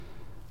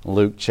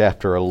Luke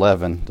chapter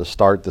 11 to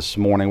start this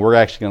morning. We're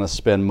actually going to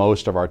spend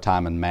most of our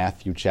time in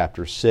Matthew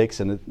chapter 6.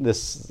 And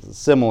this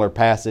similar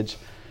passage,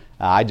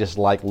 I just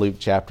like Luke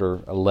chapter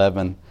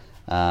 11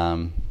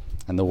 and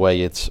the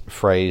way it's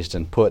phrased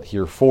and put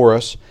here for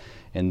us.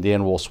 And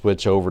then we'll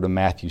switch over to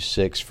Matthew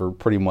 6 for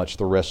pretty much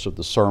the rest of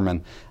the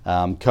sermon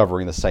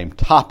covering the same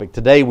topic.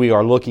 Today we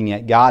are looking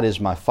at God is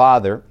my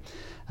Father.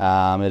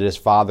 It is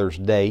Father's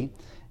Day.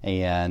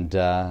 And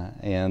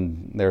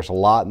there's a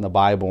lot in the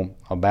Bible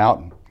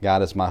about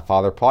God is my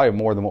Father, probably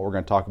more than what we're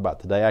going to talk about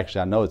today.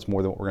 Actually, I know it's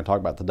more than what we're going to talk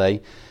about today.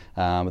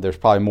 But there's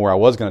probably more I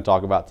was going to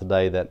talk about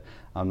today that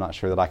I'm not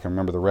sure that I can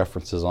remember the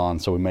references on,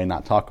 so we may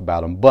not talk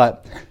about them.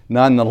 But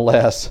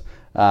nonetheless,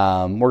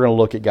 we're going to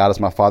look at God as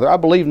my Father. I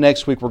believe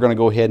next week we're going to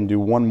go ahead and do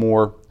one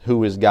more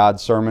Who is God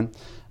sermon.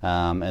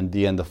 And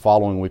then the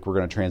following week we're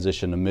going to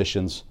transition to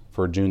missions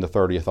for June the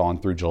 30th on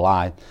through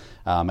July.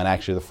 And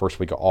actually the first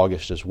week of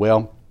August as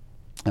well.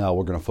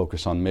 We're going to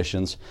focus on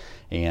missions,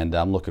 and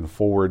I'm looking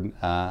forward.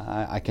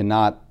 I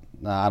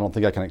don't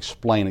think I can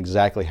explain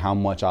exactly how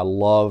much I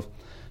love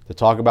to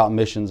talk about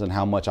missions and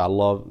how much I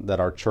love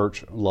that our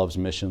church loves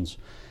missions.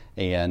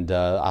 And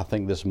I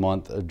think this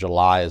month of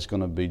July is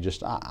going to be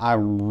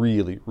I'm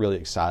really, really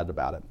excited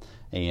about it,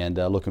 and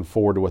looking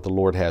forward to what the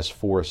Lord has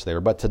for us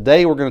there. But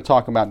today we're going to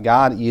talk about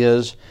God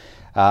is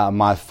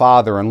my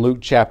Father in Luke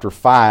chapter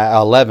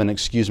 11,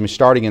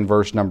 starting in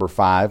verse number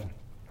 5.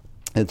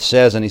 It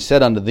says, "And he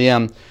said unto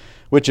them,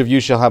 Which of you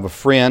shall have a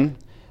friend,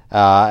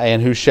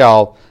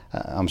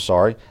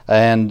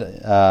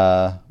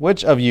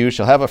 which of you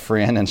shall have a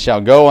friend, and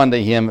shall go unto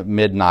him at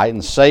midnight,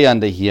 and say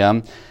unto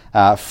him,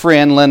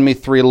 Friend, lend me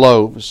 3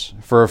 loaves.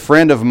 For a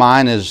friend of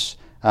mine is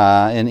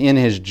in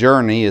his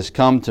journey is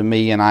come to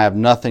me, and I have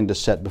nothing to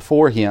set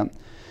before him.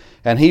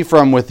 And he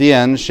from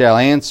within shall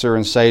answer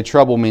and say,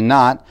 Trouble me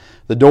not.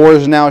 The door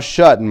is now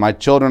shut, and my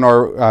children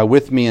are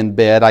with me in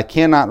bed. I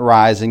cannot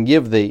rise and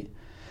give thee.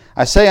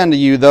 I say unto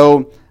you,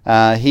 though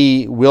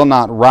he will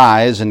not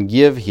rise and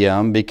give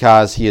him,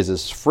 because he is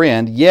his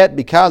friend, yet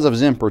because of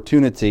his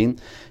importunity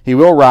he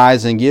will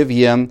rise and give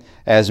him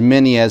as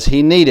many as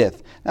he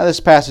needeth." Now this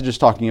passage is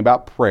talking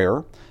about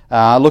prayer.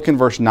 Look in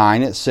verse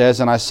 9. It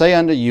says, "And I say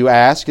unto you,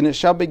 ask, and it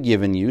shall be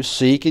given you.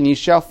 Seek, and ye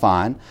shall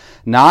find.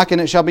 Knock,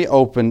 and it shall be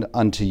opened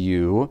unto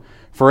you.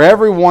 For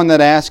every one that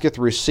asketh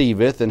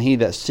receiveth, and he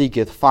that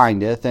seeketh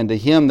findeth, and to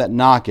him that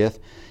knocketh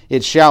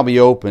it shall be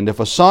opened.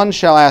 If a son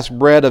shall ask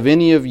bread of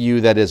any of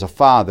you that is a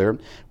father,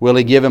 will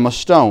he give him a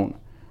stone?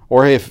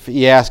 Or if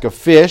he ask a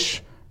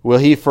fish, will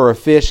he for a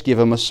fish give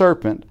him a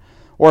serpent?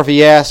 Or if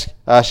he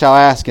shall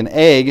ask an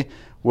egg,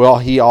 will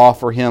he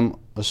offer him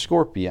a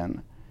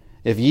scorpion?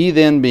 If ye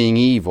then, being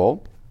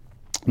evil,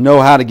 know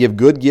how to give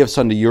good gifts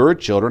unto your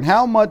children,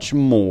 how much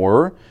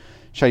more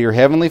shall your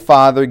heavenly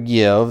Father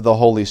give the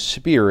Holy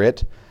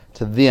Spirit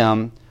to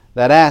them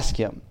that ask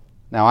him?"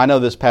 Now, I know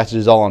this passage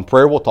is all on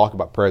prayer. We'll talk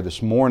about prayer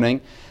this morning.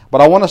 But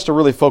I want us to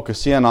really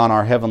focus in on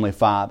our Heavenly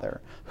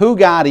Father, who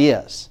God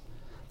is.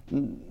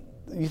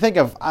 You think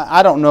of,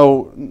 I don't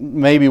know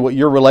maybe what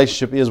your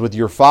relationship is with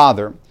your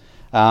father.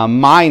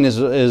 Mine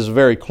is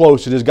very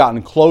close. It has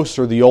gotten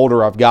closer the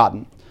older I've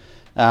gotten.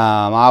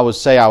 I would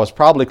say I was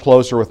probably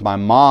closer with my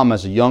mom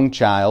as a young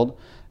child,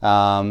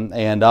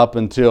 and up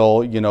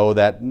until,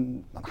 that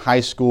high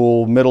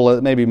school,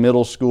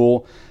 middle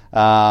school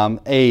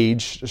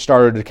age,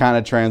 started to kind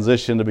of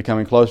transition to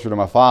becoming closer to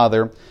my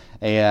father,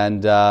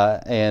 and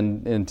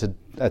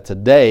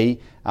today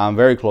I'm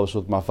very close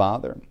with my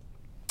father.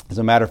 As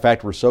a matter of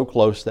fact, we're so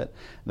close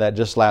that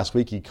just last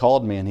week he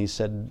called me and he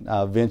said,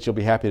 "Vince, you'll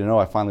be happy to know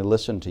I finally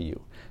listened to you."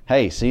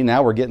 Hey, see,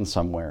 now we're getting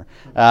somewhere.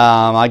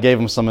 I gave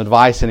him some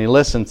advice and he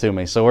listened to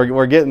me, so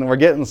we're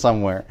getting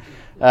somewhere.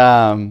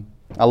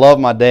 I love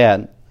my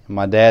dad.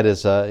 My dad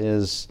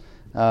is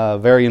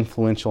very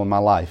influential in my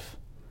life.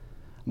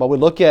 But we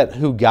look at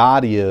who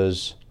God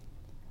is.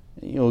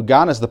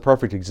 God is the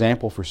perfect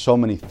example for so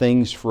many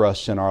things for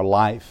us in our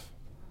life.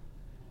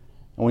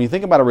 And when you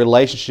think about a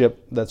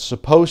relationship that's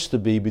supposed to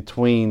be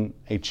between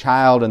a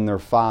child and their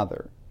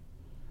father,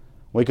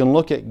 we can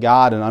look at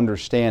God and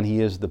understand He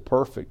is the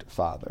perfect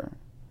Father.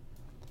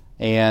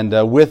 And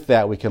with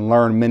that, we can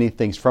learn many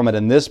things from it.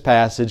 In this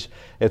passage,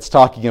 it's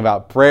talking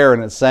about prayer,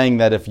 and it's saying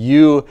that if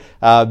you,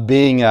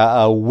 being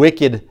a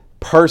wicked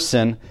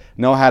person,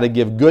 know how to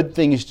give good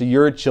things to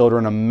your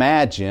children,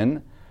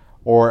 imagine,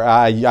 or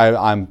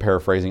I'm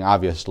paraphrasing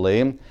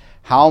obviously,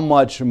 how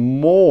much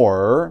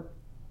more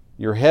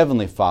your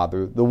Heavenly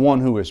Father, the one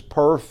who is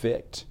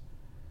perfect,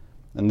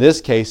 in this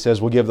case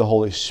says, will give the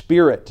Holy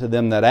Spirit to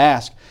them that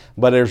ask.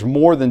 But there's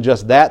more than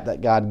just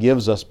that God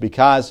gives us,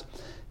 because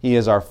He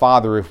is our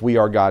Father. If we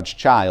are God's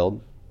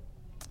child,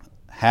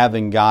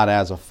 having God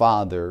as a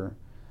Father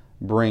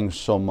brings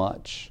so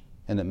much,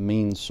 and it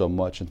means so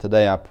much. And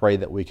today I pray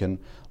that we can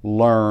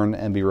learn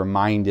and be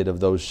reminded of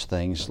those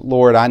things.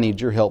 Lord, I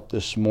need your help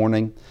this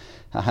morning.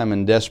 I'm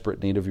in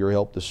desperate need of your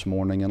help this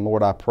morning. And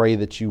Lord, I pray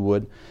that you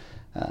would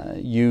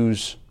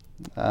use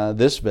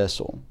this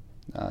vessel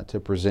to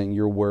present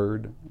your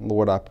word.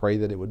 Lord, I pray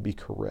that it would be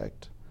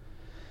correct.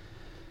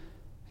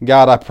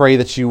 God, I pray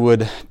that you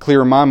would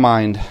clear my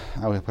mind.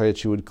 I pray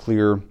that you would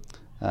clear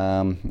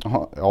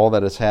all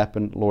that has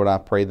happened. Lord, I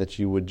pray that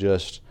you would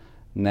just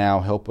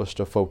now help us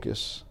to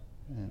focus,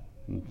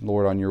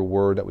 Lord, on your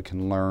word that we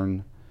can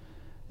learn.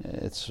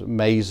 It's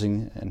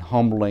amazing and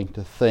humbling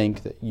to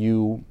think that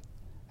you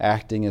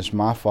acting as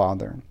my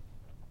Father,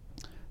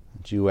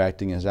 that you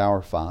acting as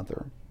our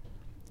Father,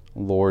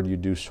 Lord, you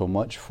do so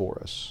much for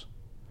us.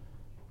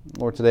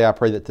 Lord, today I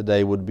pray that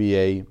today would be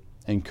an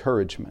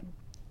encouragement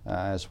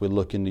as we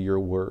look into your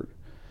word.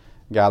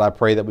 God, I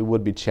pray that we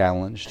would be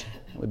challenged,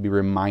 would be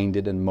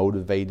reminded and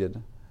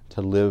motivated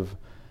to live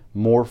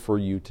more for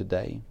you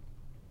today.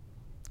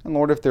 And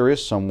Lord, if there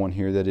is someone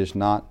here that is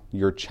not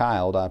your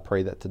child, I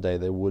pray that today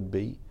they would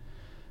be.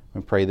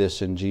 We pray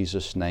this in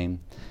Jesus'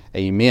 name.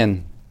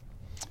 Amen.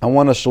 I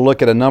want us to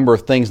look at a number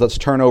of things. Let's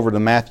turn over to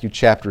Matthew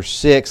chapter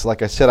 6.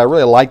 Like I said, I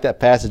really like that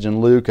passage in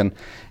Luke, and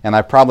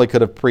I probably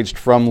could have preached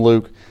from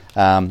Luke.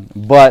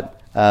 But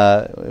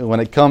when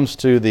it comes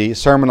to the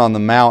Sermon on the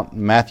Mount,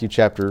 in Matthew,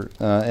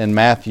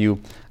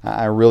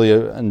 I really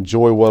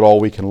enjoy what all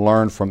we can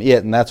learn from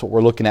it, and that's what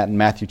we're looking at in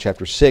Matthew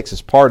chapter 6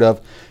 as part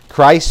of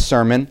Christ's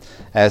sermon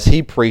as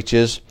He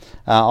preaches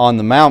on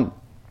the Mount.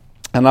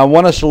 And I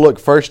want us to look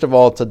first of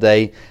all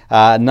today,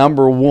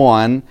 number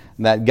one,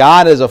 that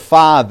God is a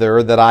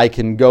Father that I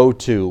can go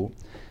to.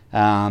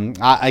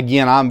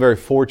 I'm very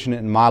fortunate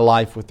in my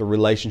life with the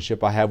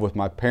relationship I have with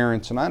my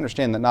parents, and I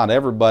understand that not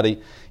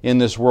everybody in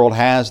this world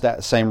has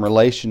that same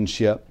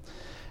relationship.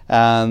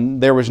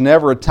 There was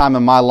never a time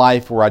in my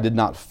life where I did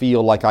not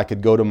feel like I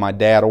could go to my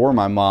dad or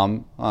my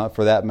mom,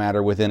 for that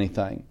matter, with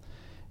anything.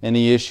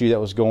 Any issue that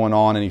was going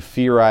on, any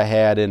fear I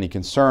had, any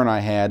concern I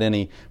had,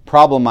 any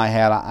problem I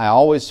had, I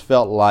always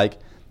felt like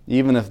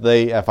even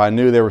if I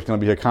knew there was going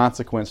to be a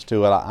consequence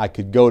to it, I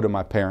could go to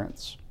my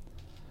parents.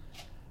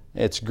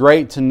 It's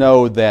great to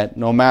know that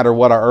no matter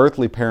what our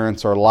earthly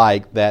parents are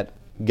like, that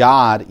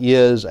God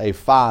is a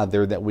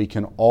Father that we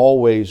can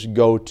always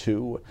go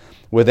to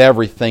with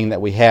everything that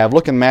we have.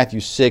 Look in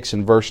Matthew 6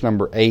 and verse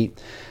number 8.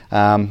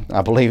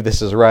 I believe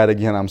this is right.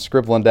 Again, I'm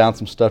scribbling down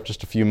some stuff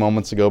just a few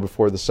moments ago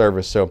before the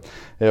service, so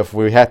if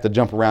we have to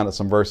jump around at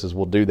some verses,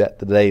 we'll do that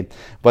today.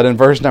 But in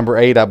verse number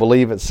 8, I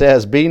believe it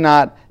says, "Be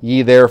not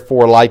ye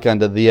therefore like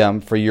unto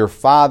them, for your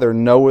Father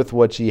knoweth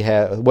what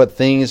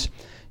things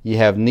ye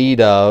have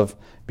need of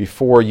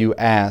before you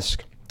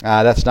ask."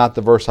 That's not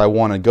the verse I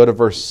wanted. Go to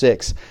verse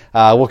 6.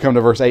 We'll come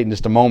to verse 8 in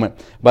just a moment.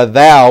 "But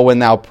thou, when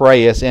thou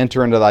prayest,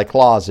 enter into thy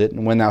closet,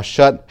 and when thou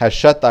hast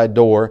shut thy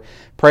door,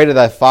 pray to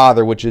thy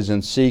Father which is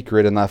in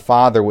secret, and thy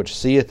Father which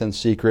seeth in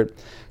secret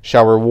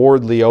shall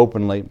reward thee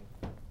openly."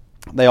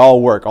 They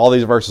all work. All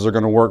these verses are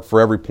going to work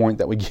for every point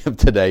that we give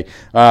today.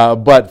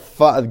 But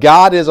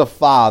God is a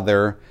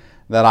Father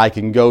that I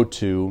can go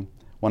to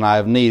when I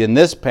have need. In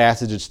this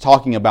passage, it's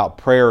talking about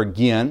prayer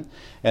again.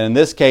 And in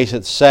this case,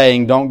 it's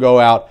saying don't go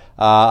out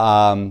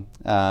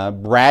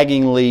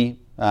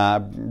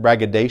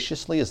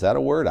braggadaciously, is that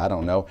a word? I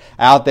don't know.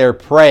 Out there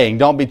praying.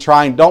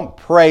 Don't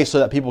pray so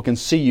that people can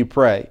see you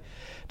pray.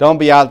 Don't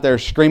be out there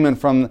screaming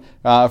from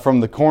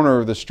the corner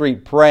of the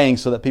street praying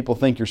so that people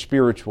think you're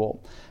spiritual.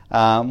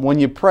 When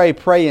you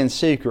pray in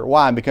secret.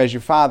 Why? Because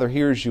your Father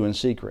hears you in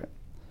secret.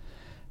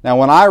 Now,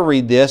 when I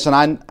read this, and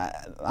I'm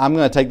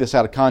going to take this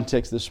out of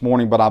context this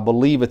morning, but I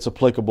believe it's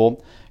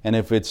applicable, and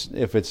if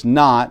it's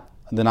not,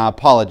 then I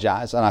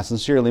apologize, and I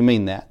sincerely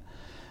mean that.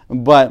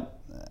 But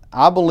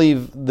I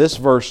believe this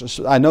verse,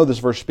 I know this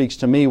verse speaks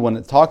to me when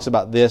it talks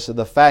about this,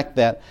 the fact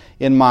that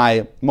in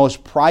my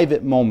most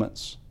private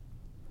moments,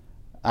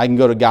 I can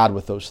go to God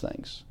with those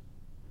things.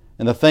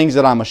 And the things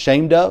that I'm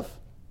ashamed of,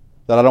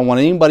 that I don't want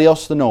anybody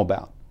else to know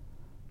about,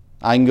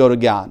 I can go to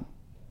God,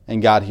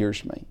 and God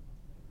hears me.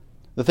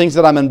 The things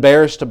that I'm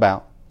embarrassed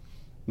about,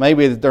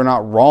 maybe that they're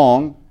not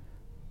wrong,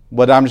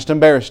 but I'm just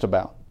embarrassed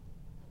about,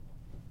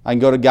 I can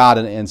go to God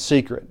in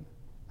secret,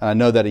 and I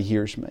know that He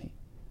hears me.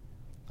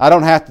 I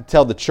don't have to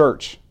tell the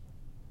church.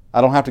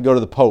 I don't have to go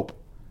to the Pope.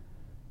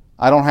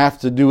 I don't have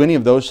to do any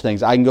of those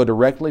things. I can go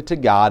directly to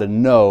God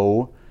and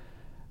know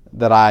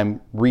that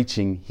I'm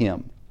reaching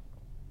Him.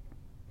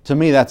 To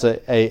me, that's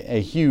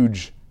a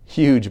huge,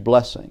 huge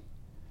blessing.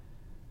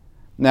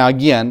 Now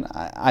again,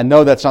 I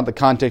know that's not the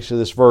context of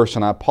this verse,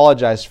 and I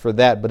apologize for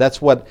that, but that's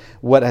what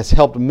has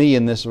helped me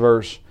in this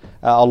verse,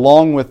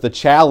 along with the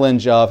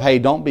challenge of, hey,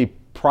 don't be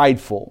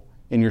prideful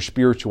in your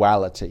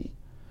spirituality.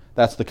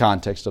 That's the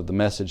context of the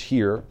message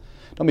here.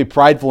 Don't be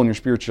prideful in your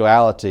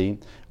spirituality.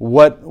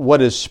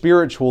 What is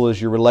spiritual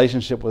is your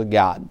relationship with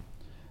God,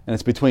 and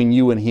it's between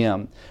you and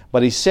Him.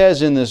 But he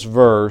says in this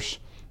verse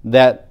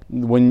that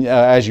when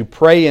as you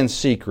pray in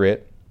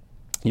secret,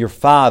 your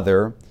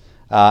Father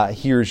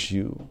hears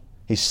you.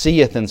 He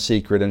seeth in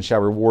secret and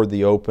shall reward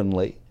thee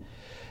openly.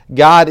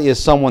 God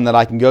is someone that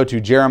I can go to.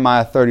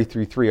 Jeremiah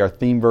 33:3, our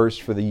theme verse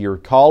for the year.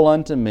 "Call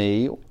unto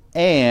me,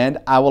 and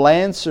I will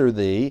answer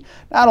thee.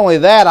 Not only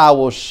that, I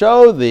will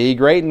show thee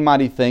great and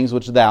mighty things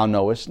which thou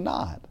knowest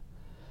not."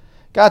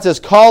 God says,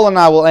 call and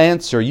I will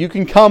answer. You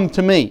can come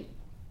to me.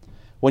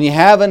 When you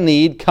have a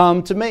need,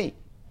 come to me.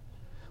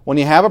 When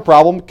you have a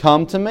problem,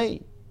 come to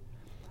me.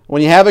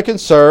 When you have a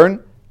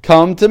concern,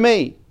 come to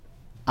me.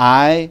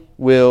 I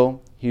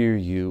will hear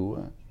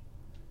you.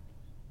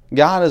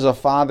 God is a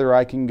Father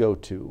I can go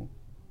to.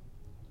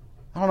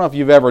 I don't know if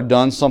you've ever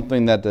done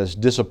something that has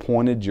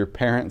disappointed your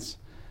parents,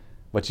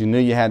 but you knew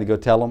you had to go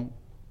tell them.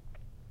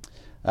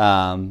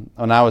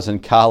 When I was in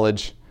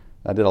college,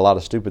 I did a lot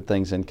of stupid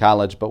things in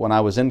college, but when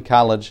I was in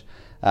college,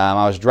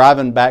 I was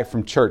driving back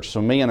from church.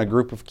 So me and a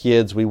group of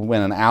kids, we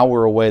went an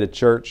hour away to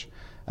church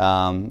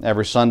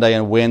every Sunday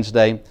and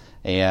Wednesday.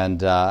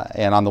 And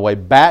on the way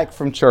back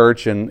from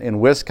church in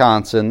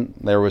Wisconsin,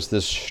 there was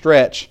this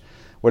stretch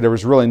where there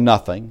was really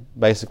nothing,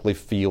 basically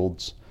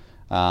fields.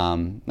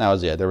 That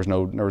was it. There was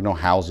no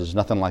houses,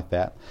 nothing like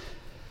that.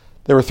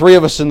 There were three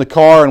of us in the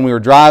car, and we were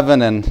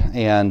driving,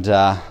 and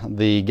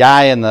the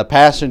guy in the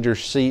passenger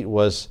seat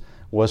was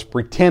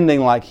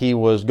pretending like he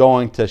was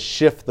going to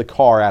shift the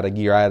car out of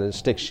gear. I had a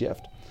stick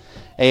shift,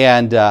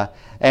 and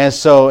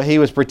so he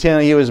was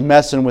pretending he was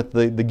messing with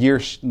the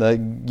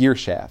gear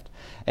shaft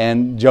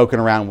and joking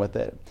around with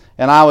it.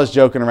 And I was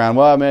joking around,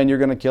 well, man, you're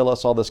going to kill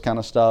us, all this kind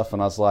of stuff.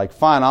 And I was like,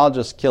 fine, I'll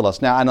just kill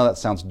us. Now, I know that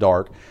sounds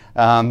dark,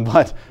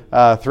 but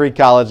three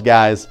college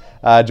guys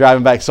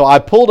driving back. So I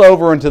pulled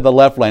over into the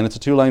left lane. It's a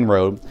 2-lane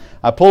road.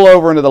 I pull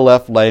over into the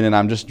left lane, and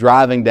I'm just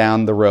driving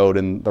down the road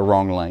in the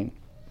wrong lane.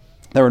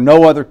 There were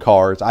no other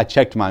cars. I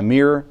checked my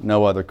mirror,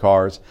 no other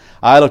cars.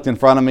 I looked in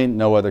front of me,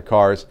 no other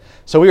cars.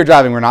 So we were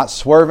driving. We're not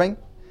swerving.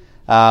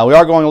 We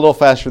are going a little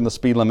faster than the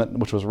speed limit,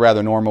 which was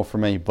rather normal for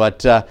me.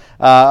 But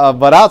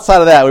outside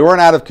of that, we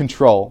weren't out of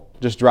control,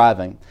 just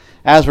driving.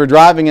 As we're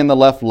driving in the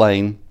left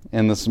lane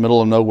in this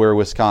middle of nowhere,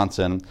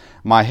 Wisconsin,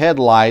 my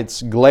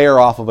headlights glare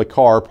off of a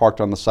car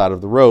parked on the side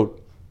of the road.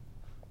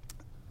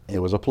 It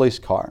was a police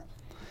car.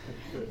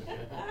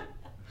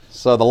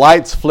 So the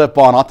lights flip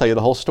on. I'll tell you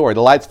the whole story.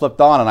 The lights flipped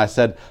on, and I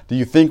said, do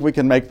you think we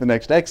can make the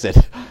next exit?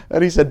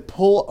 And he said,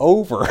 pull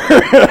over.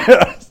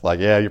 It's like,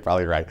 yeah, you're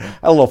probably right. I had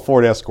a little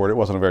Ford Escort. It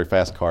wasn't a very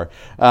fast car.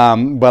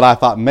 But I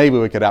thought maybe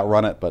we could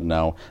outrun it, but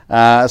no.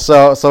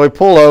 So we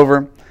pull over,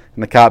 and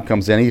the cop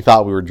comes in. He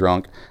thought we were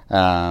drunk. He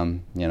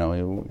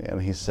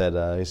said,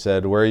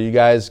 where are you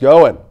guys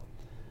going?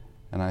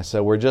 And I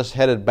said, we're just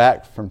headed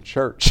back from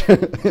church.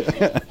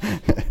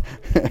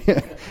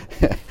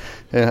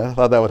 Yeah, I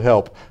thought that would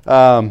help.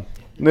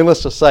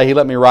 Needless to say, he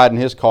let me ride in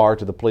his car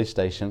to the police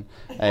station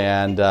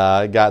and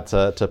got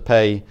to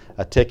pay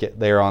a ticket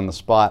there on the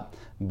spot.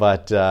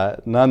 But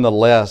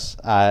nonetheless,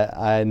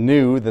 I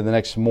knew that the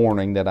next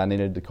morning that I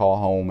needed to call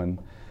home and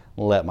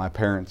let my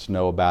parents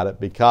know about it,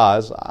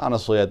 because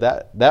honestly at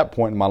that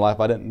point in my life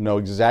I didn't know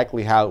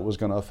exactly how it was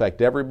going to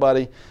affect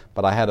everybody,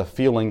 but I had a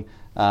feeling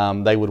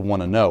they would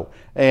want to know.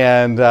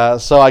 And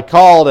so I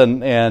called,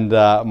 and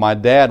my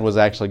dad was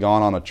actually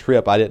gone on a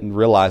trip. I didn't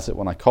realize it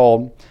when I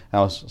called. I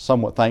was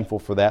somewhat thankful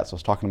for that, so I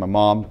was talking to my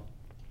mom,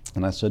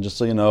 and I said, just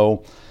so you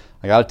know,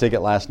 I got a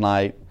ticket last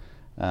night.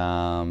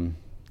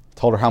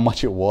 Told her how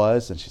much it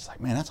was, and she's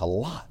like, man, that's a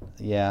lot.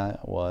 Yeah,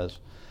 it was.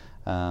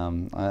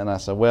 And I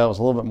said, well, it was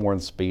a little bit more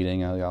than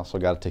speeding. I also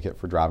got a ticket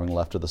for driving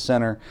left of the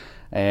center.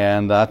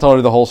 And I told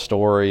her the whole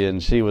story,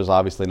 and she was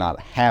obviously not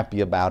happy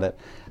about it.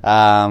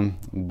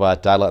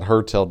 But I let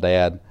her tell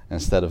Dad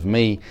instead of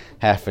me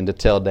having to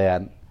tell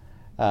Dad.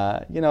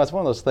 It's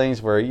one of those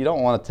things where you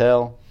don't want to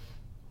tell,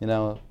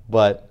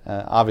 but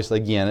obviously,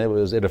 again,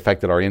 it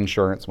affected our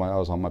insurance when I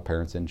was on my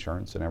parents'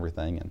 insurance and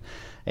everything.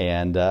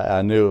 And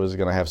I knew it was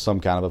going to have some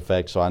kind of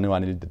effect, so I knew I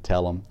needed to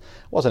tell them.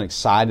 I wasn't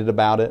excited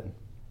about it,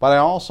 but I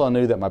also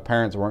knew that my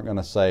parents weren't going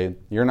to say,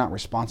 you're not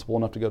responsible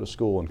enough to go to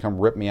school, and come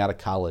rip me out of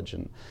college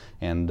and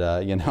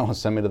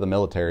send me to the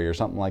military or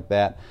something like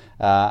that.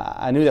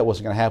 I knew that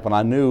wasn't going to happen.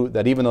 I knew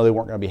that even though they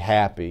weren't going to be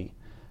happy,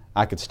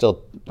 I could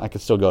still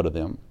go to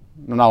them.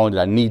 Not only did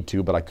I need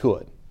to, but I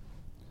could.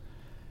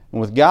 And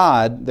with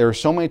God, there are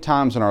so many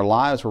times in our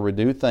lives where we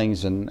do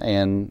things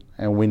and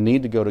we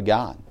need to go to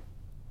God.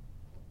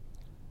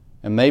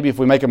 And maybe if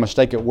we make a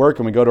mistake at work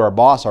and we go to our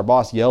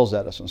boss yells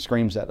at us and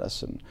screams at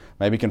us, and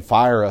maybe can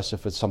fire us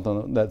if it's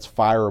something that's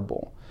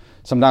fireable.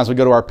 Sometimes we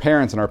go to our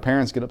parents and our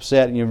parents get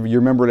upset, and you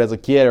remember it as a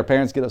kid. Our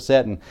parents get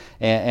upset, and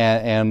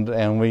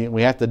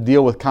we have to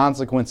deal with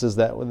consequences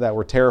that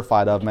we're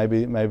terrified of.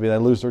 Maybe they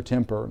lose their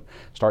temper and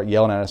start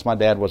yelling at us. My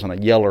dad wasn't a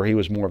yeller; he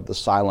was more of the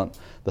silent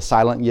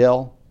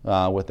yell.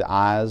 With the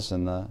eyes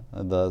and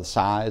the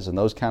sighs and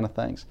those kind of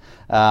things.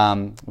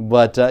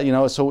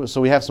 So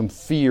we have some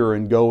fear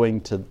in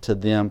going to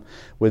them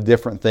with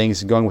different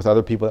things and going with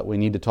other people that we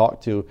need to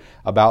talk to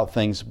about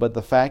things. But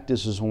the fact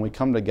is when we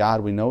come to God,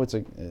 we know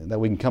that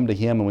we can come to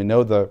Him, and we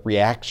know the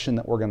reaction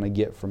that we're going to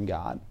get from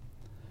God.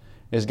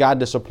 Is God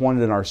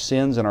disappointed in our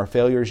sins and our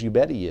failures? You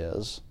bet He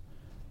is.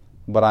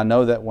 But I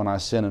know that when I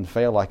sin and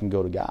fail, I can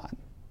go to God.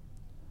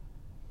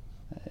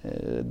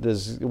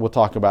 We'll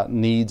talk about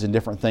needs and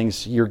different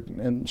things here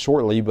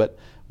shortly, but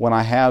when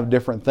I have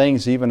different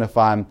things, even if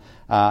I'm,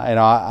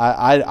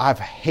 I've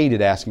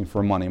hated asking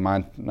for money.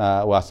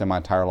 I say my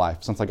entire life.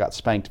 Since I got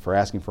spanked for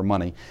asking for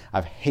money,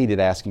 I've hated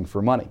asking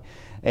for money.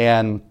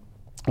 And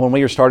when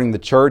we were starting the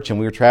church and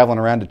we were traveling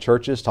around to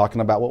churches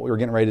talking about what we were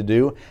getting ready to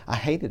do, I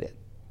hated it.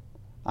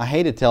 I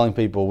hated telling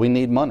people we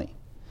need money.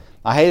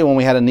 I hated when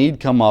we had a need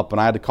come up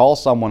and I had to call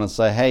someone and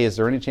say, hey, is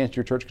there any chance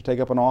your church could take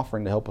up an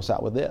offering to help us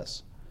out with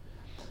this?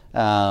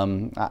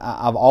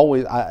 I've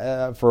always,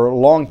 for a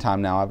long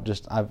time now,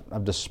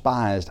 I've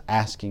despised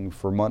asking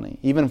for money,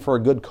 even for a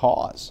good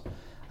cause.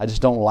 I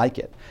just don't like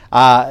it.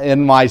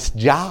 In my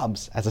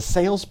jobs as a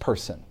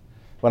salesperson,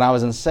 when I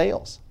was in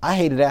sales, I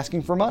hated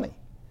asking for money.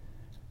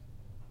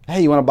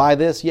 Hey, you want to buy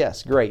this?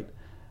 Yes, great.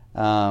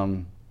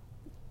 Can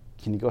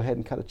you go ahead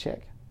and cut a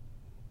check?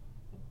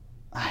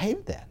 I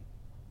hated that.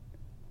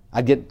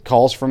 I'd get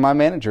calls from my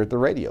manager at the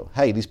radio.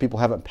 Hey, these people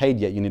haven't paid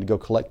yet. You need to go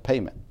collect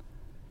payment.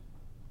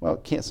 Well,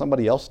 can't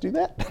somebody else do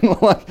that?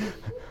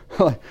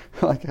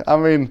 I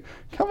mean,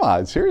 come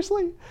on,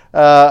 seriously?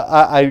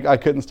 I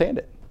couldn't stand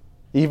it.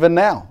 Even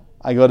now,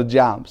 I go to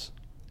jobs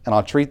and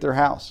I'll treat their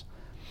house,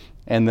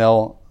 and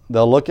they'll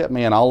look at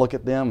me and I'll look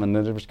at them, and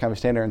they'll just kind of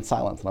stand there in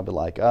silence, and I'll be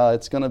like,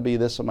 it's going to be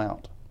this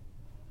amount.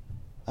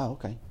 Oh,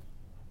 okay.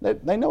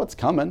 They know it's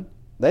coming.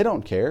 They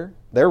don't care.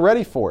 They're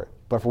ready for it.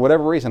 But for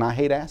whatever reason, I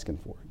hate asking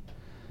for it.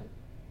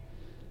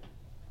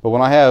 But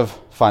when I have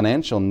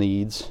financial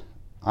needs,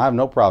 I have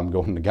no problem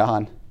going to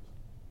God.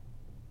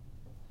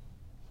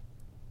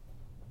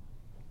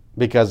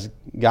 Because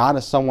God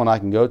is someone I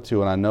can go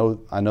to, and I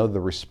know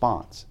the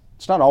response.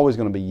 It's not always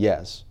going to be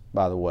yes,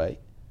 by the way.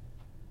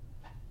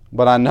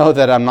 But I know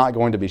that I'm not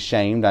going to be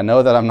shamed. I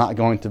know that I'm not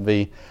going to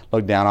be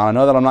looked down on. I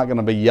know that I'm not going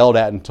to be yelled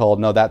at and told,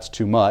 no, that's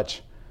too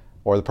much.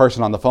 Or the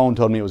person on the phone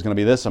told me it was going to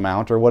be this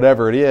amount, or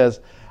whatever it is.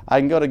 I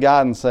can go to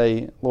God and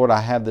say, Lord, I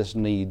have this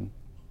need.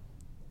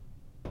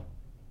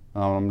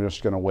 I'm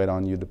just going to wait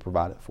on you to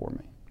provide it for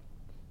me.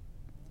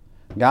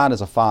 God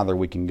is a Father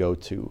we can go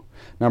to.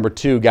 Number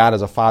 2, God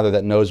is a Father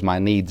that knows my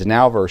needs.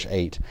 Now verse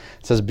 8.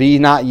 It says, Be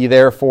not ye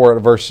therefore,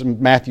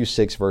 Matthew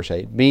 6, verse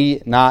 8.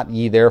 Be not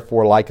ye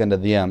therefore like unto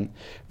them,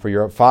 for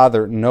your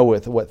Father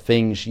knoweth what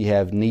things ye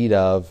have need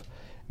of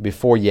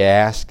before ye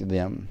ask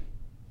them.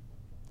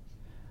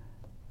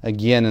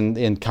 Again,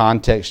 in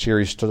context here,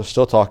 he's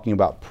still talking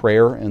about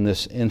prayer in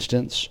this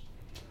instance.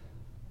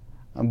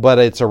 But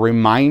it's a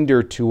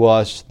reminder to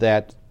us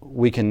that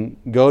we can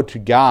go to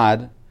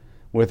God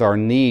with our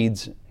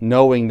needs,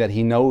 knowing that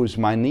He knows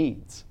my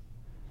needs.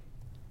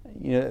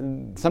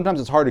 Sometimes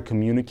it's hard to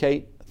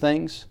communicate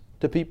things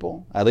to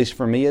people. At least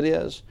for me it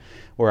is.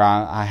 Where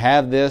I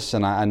have this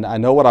and I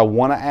know what I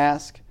want to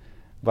ask,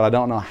 but I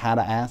don't know how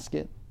to ask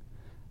it.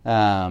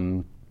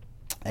 And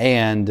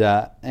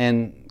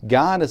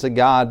God is a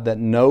God that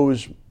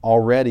knows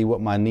already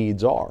what my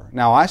needs are.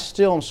 Now I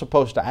still am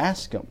supposed to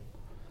ask Him.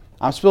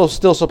 I'm still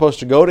supposed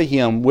to go to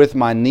Him with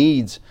my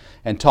needs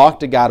and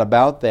talk to God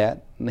about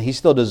that. He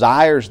still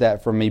desires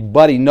that from me,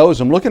 but He knows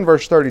them. Look in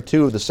verse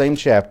 32 of the same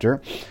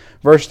chapter.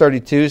 Verse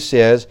 32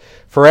 says,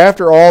 For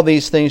after all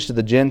these things do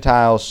the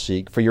Gentiles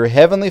seek, for your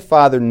heavenly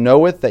Father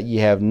knoweth that ye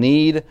have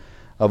need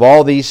of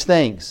all these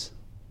things.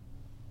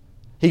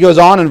 He goes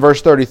on in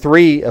verse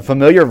 33, a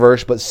familiar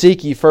verse, But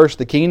seek ye first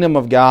the kingdom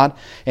of God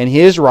and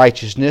His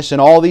righteousness,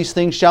 and all these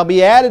things shall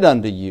be added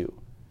unto you.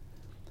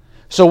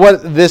 So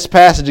what this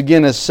passage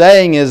again is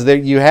saying is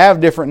that you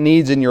have different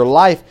needs in your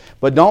life,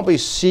 but don't be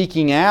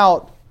seeking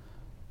out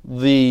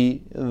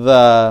the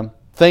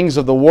things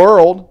of the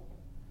world.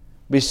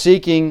 Be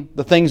seeking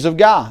the things of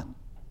God.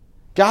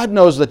 God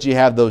knows that you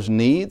have those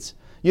needs.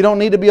 You don't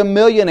need to be a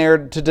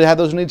millionaire to have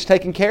those needs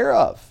taken care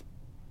of.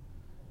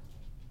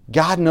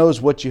 God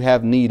knows what you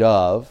have need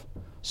of,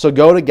 so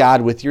go to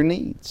God with your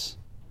needs.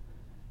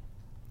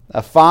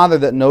 A Father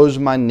that knows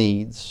my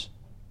needs,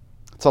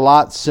 it's a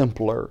lot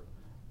simpler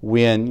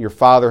when your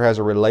Father has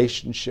a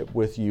relationship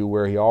with you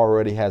where He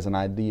already has an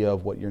idea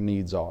of what your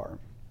needs are.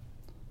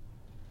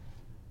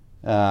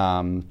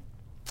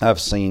 I've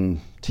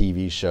seen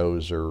TV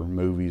shows or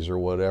movies or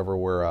whatever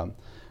where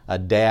a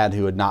dad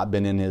who had not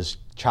been in his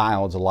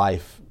child's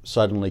life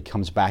suddenly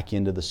comes back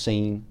into the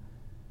scene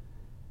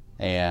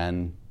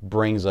and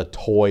brings a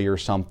toy or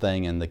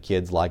something, and the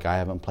kid's like, I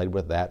haven't played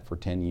with that for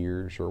 10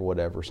 years or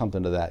whatever,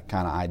 something to that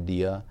kind of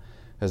idea,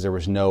 because there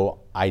was no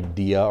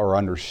idea or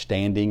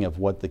understanding of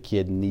what the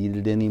kid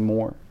needed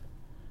anymore.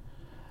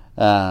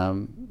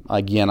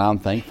 Again, I'm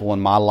thankful in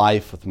my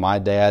life with my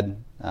dad.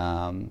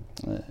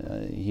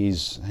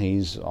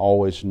 He's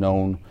always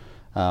known,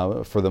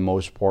 for the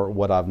most part,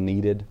 what I've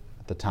needed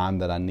at the time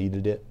that I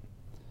needed it.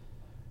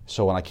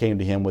 So when I came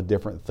to him with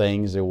different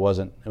things, it was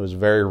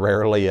very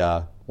rarely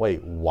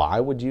wait, why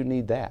would you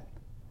need that?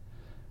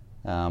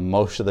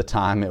 Most of the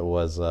time it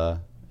was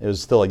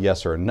still a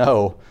yes or a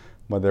no,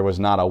 but there was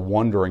not a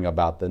wondering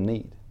about the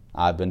need.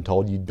 I've been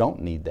told you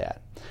don't need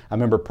that. I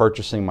remember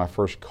purchasing my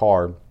first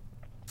car.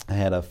 I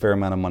had a fair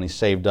amount of money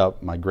saved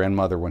up. My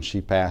grandmother, when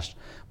she passed,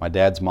 my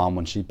dad's mom,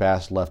 when she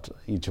passed, left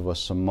each of us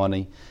some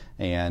money.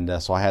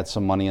 And so I had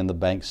some money in the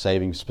bank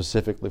saving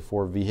specifically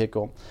for a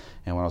vehicle.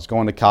 And when I was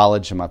going to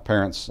college, and my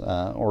parents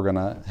were going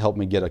to help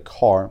me get a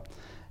car,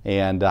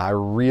 and I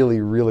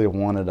really, really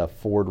wanted a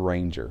Ford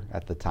Ranger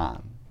at the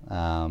time.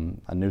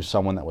 I knew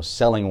someone that was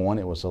selling one.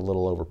 It was a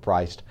little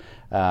overpriced,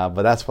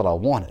 but that's what I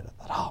wanted.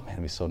 I thought, oh man,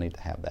 it'd be so neat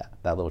to have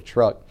that little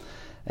truck.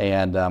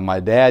 And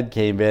my dad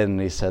came in and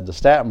he said, the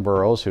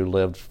Stattenboroughs, who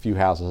lived a few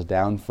houses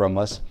down from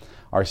us,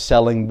 are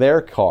selling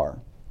their car.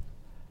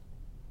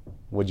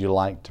 Would you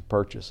like to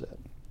purchase it?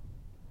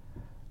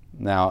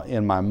 Now,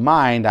 in my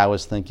mind, I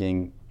was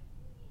thinking,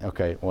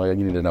 okay, well,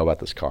 you need to know about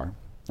this car.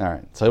 All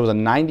right, so it was a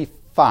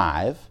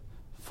 95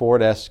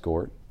 Ford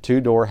Escort,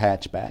 2-door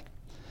hatchback,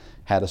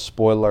 had a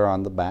spoiler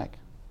on the back,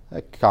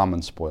 a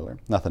common spoiler,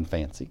 nothing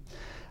fancy.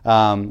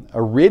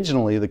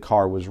 Originally, the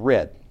car was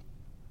red.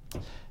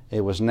 It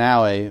was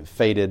now a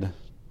faded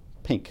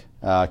pink,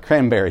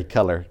 cranberry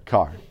color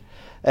car.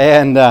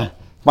 And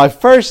my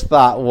first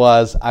thought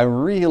was, I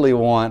really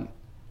want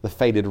the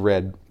faded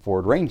red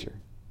Ford Ranger.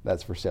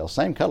 That's for sale.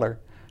 Same color.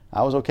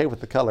 I was okay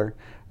with the color.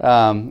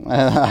 I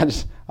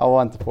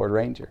want the Ford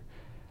Ranger.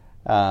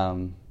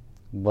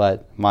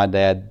 But my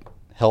dad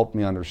helped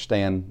me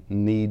understand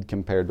need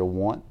compared to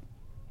want.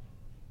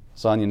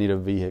 Son, you need a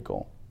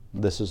vehicle.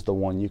 This is the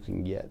one you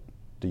can get.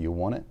 Do you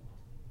want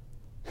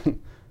it?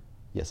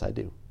 Yes, I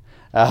do.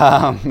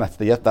 That's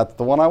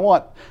the one I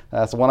want.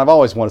 That's the one I've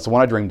always wanted. It's the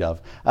one I dreamed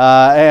of.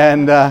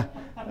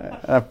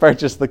 I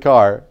purchased the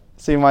car.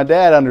 See, my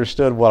dad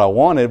understood what I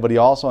wanted, but he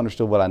also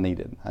understood what I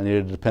needed. I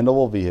needed a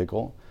dependable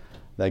vehicle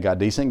that got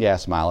decent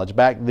gas mileage.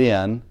 Back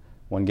then,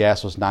 when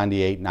gas was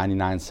 98,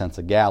 99 cents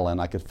a gallon,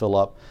 I could fill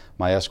up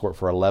my Escort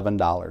for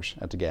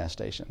 $11 at the gas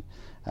station.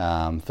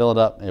 Fill it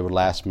up, it would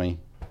last me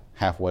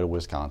halfway to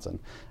Wisconsin.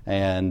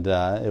 And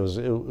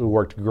it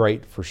worked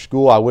great for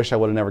school. I wish I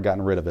would have never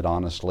gotten rid of it,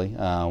 honestly.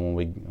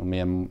 When me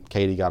and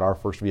Katie got our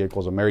first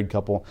vehicle as a married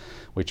couple,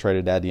 we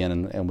traded that in,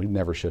 and we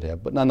never should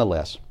have. But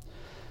nonetheless,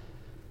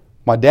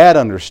 my dad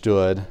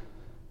understood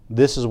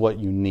this is what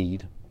you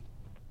need.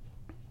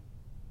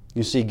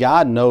 You see,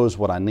 God knows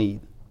what I need.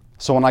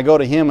 So when I go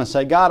to Him and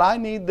say, God, I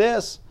need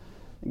this,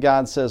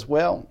 God says,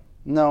 well,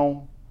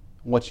 no,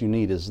 what you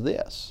need is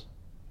this.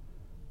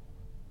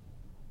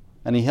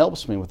 And He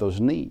helps me with those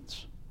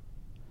needs.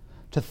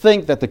 To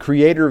think that the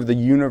Creator of the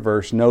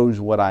universe knows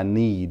what I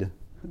need,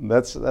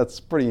 that's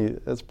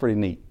pretty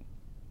neat.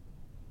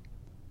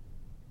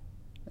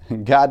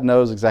 God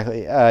knows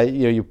exactly.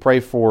 You pray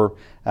for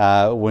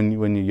when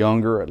you're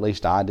younger. At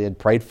least I did.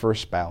 Prayed for a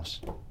spouse.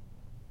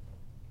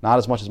 Not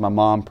as much as my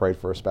mom prayed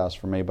for a spouse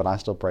for me, but I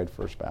still prayed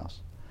for a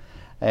spouse.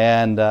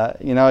 And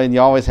and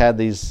you always had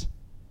these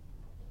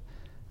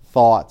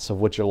thoughts of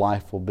what your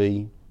life will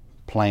be,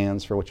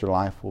 plans for what your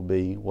life will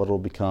be, what it'll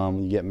become.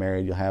 You get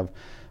married, you'll have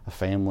a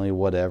family,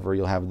 whatever.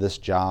 You'll have this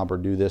job or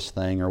do this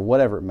thing or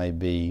whatever it may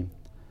be.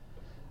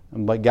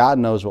 But God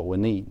knows what we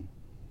need.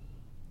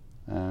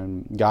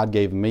 And God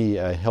gave me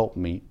a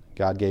helpmeet.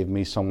 God gave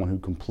me someone who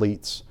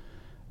completes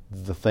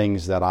the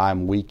things that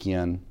I'm weak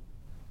in,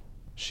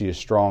 she is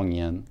strong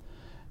in.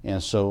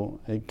 And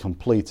so it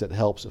completes, it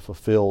helps, it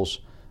fulfills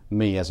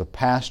me as a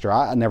pastor.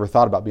 I never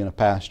thought about being a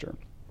pastor.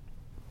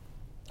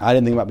 I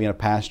didn't think about being a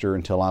pastor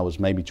until I was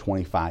maybe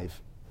 25.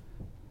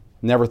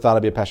 Never thought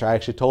I'd be a pastor. I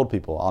actually told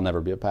people I'll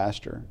never be a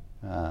pastor.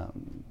 I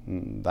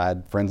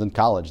had friends in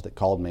college that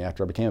called me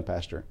after I became a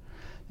pastor.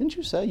 Didn't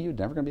you say you're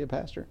never going to be a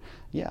pastor?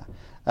 Yeah.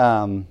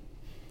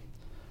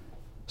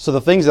 So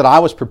the things that I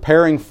was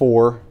preparing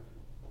for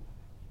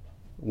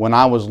when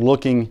I was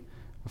looking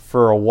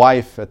for a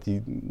wife at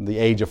the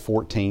age of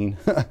 14,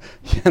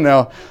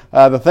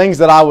 the things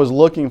that I was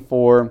looking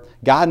for,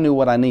 God knew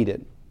what I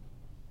needed.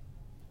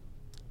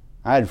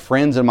 I had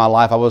friends in my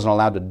life. I wasn't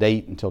allowed to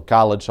date until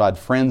college, so I had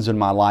friends in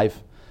my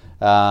life,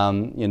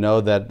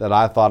 that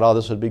I thought, oh,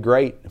 this would be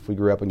great if we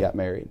grew up and got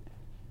married.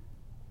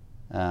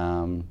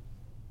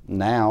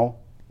 Now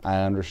I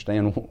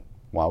understand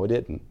why we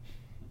didn't.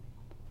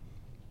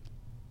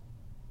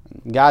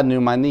 God knew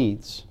my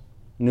needs,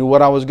 knew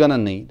what I was going to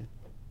need.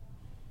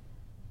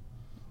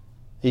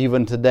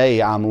 Even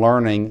today, I'm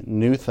learning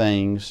new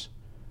things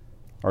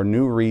or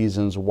new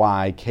reasons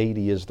why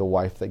Katie is the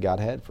wife that God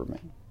had for me.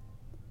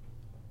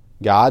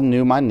 God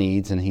knew my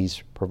needs, and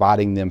He's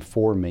providing them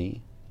for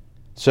me.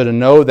 So to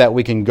know that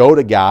we can go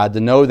to God,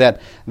 to know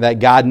that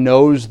God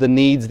knows the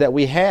needs that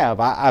we have.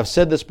 I've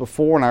said this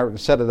before, and I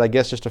said it, I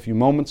guess, just a few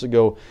moments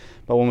ago,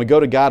 but when we go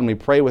to God and we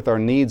pray with our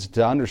needs,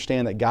 to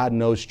understand that God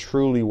knows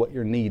truly what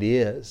your need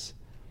is,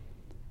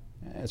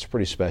 it's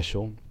pretty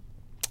special.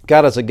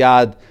 God is a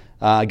God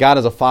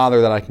is a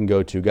Father that I can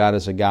go to. God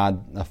is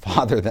a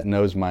Father that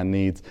knows my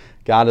needs.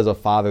 God is a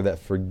Father that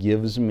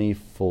forgives me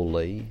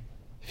fully.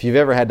 If you've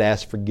ever had to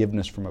ask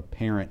forgiveness from a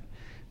parent,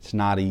 it's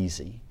not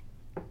easy.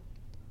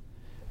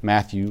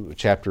 Matthew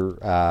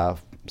chapter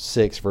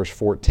 6, verse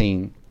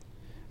 14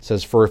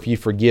 says, "For if you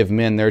forgive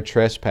men their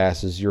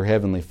trespasses, your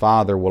heavenly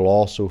Father will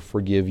also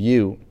forgive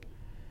you."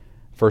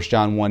 1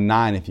 John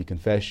 1:9, "If you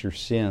confess your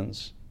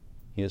sins,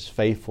 He is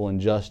faithful and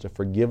just to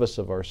forgive us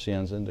of our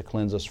sins and to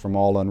cleanse us from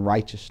all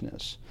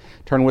unrighteousness."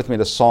 Turn with me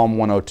to Psalm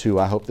 102.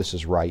 I hope this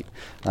is right.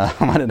 I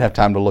didn't have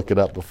time to look it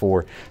up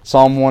before.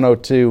 Psalm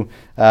 102.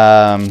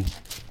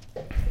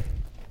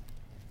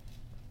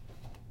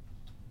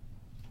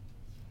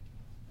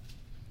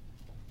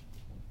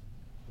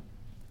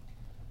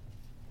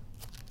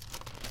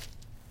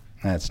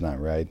 That's not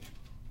right.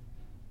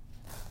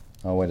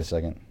 Oh, wait a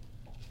second.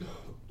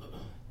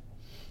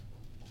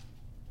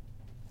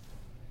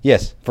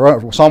 Yes, for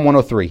Psalm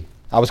 103.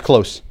 I was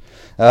close.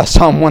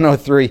 Psalm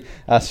 103,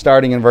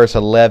 starting in verse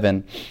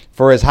 11.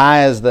 For as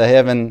the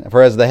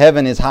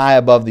heaven is high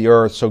above the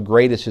earth, so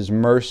great is His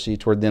mercy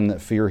toward them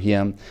that fear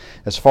Him.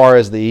 As far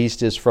as the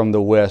east is from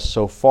the west,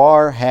 so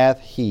far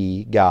hath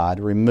He, God,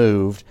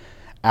 removed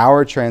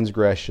our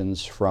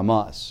transgressions from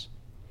us.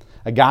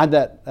 A God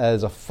that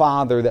is a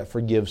Father that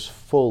forgives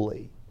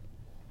fully.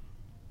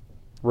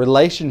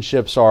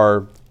 Relationships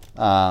are,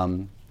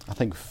 I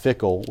think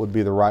fickle would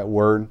be the right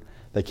word.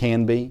 They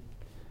can be.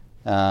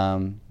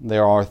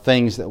 There are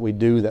things that we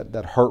do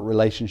that hurt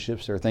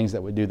relationships. There are things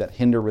that we do that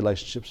hinder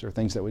relationships. There are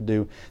things that we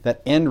do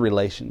that end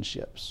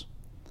relationships.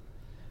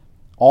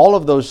 All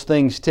of those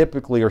things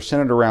typically are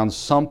centered around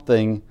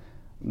something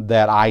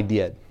that I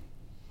did.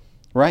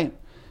 Right?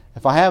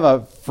 If I have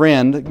a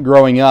friend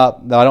growing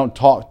up that I don't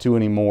talk to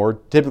anymore,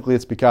 typically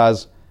it's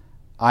because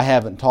I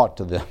haven't talked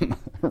to them.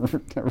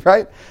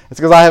 Right? It's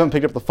because I haven't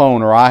picked up the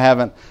phone or I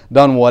haven't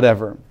done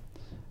whatever.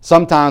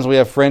 Sometimes we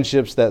have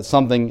friendships that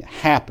something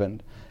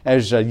happened.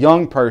 As a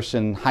young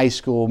person, high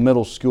school,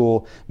 middle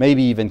school,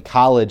 maybe even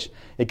college,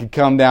 it could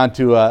come down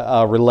to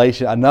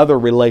another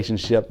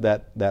relationship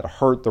that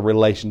hurt the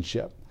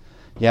relationship.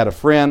 You had a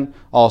friend,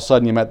 all of a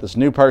sudden you met this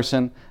new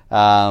person,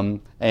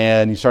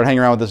 and you started hanging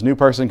around with this new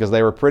person because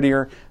they were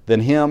prettier than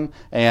him.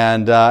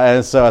 And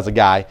so as a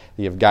guy,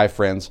 you have guy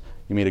friends,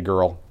 you meet a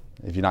girl,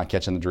 if you're not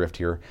catching the drift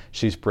here,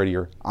 she's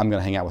prettier. I'm going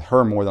to hang out with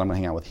her more than I'm going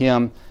to hang out with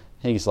him.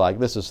 He's like,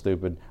 this is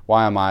stupid.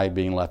 Why am I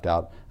being left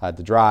out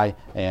to dry?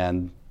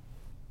 And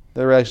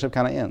the relationship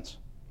kind of ends.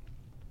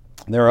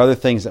 There are other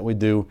things that we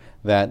do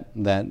that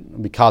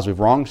because we've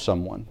wronged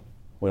someone,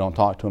 we don't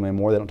talk to them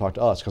anymore. They don't talk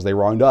to us because they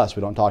wronged us.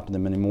 We don't talk to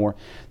them anymore.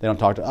 They don't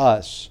talk to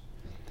us.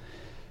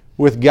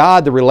 With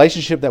God, the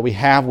relationship that we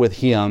have with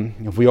Him,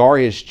 if we are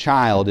His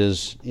child,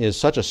 is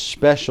such a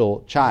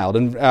special child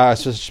and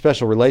such a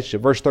special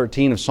relationship. Verse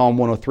 13 of Psalm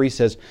 103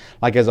 says,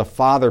 like as a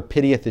father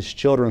pitieth his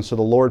children, so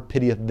the Lord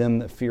pitieth them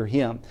that fear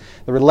Him.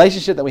 The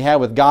relationship that we have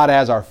with God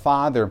as our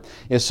Father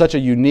is such a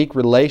unique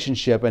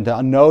relationship, and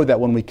to know that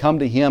when we come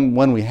to Him,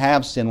 when we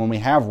have sinned, when we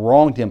have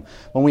wronged Him,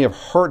 when we have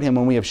hurt Him,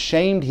 when we have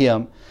shamed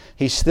Him,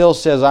 He still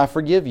says, I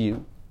forgive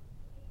you.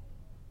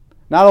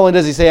 Not only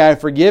does He say, I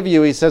forgive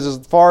you, He says,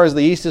 as far as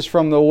the east is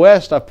from the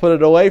west, I've put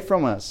it away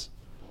from us.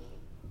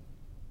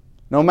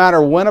 No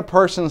matter when a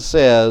person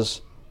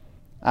says,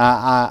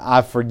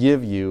 I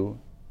forgive you,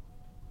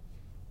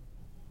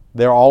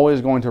 they're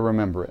always going to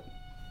remember it.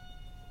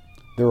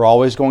 They're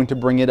always going to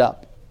bring it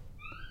up.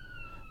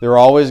 They're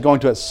always going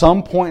to, at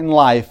some point in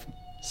life,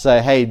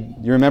 say, hey,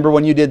 you remember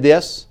when you did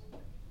this?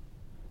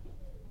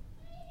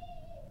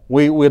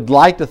 We would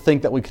like to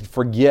think that we could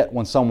forget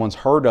when someone's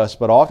hurt us,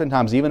 but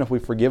oftentimes, even if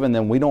we've forgiven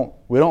them, we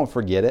don't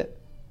forget it.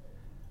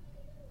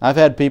 I've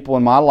had people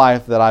in my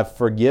life that I've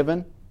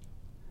forgiven,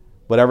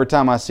 but every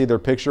time I see their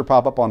picture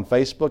pop up on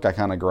Facebook, I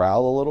kind of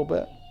growl a little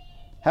bit.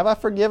 Have I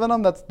forgiven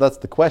them? That's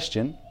the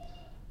question.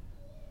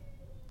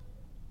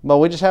 But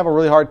we just have a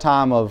really hard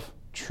time of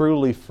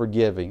truly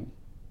forgiving,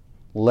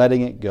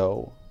 letting it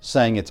go,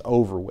 saying it's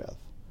over with.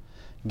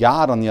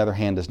 God, on the other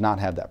hand, does not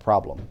have that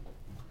problem.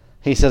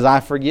 He says,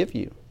 I forgive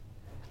you.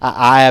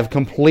 I have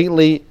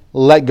completely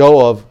let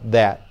go of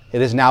that.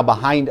 It is now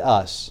behind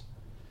us.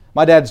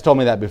 My dad's told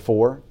me that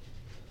before.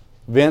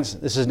 Vince,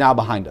 this is now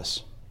behind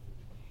us.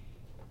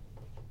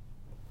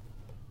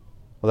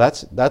 Well,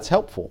 that's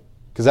helpful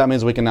because that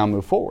means we can now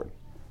move forward.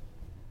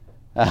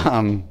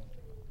 God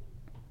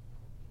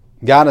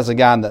is a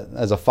God that,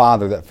 as a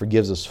Father, that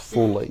forgives us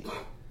fully.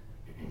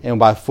 And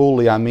by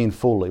fully, I mean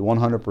fully,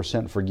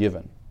 100%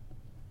 forgiven.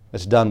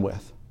 It's done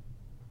with.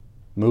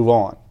 Move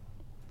on.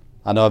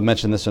 I know I've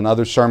mentioned this in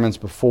other sermons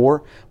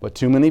before, but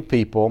too many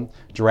people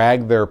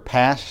drag their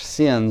past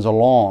sins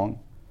along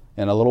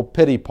in a little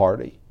pity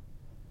party.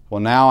 Well,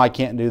 now I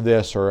can't do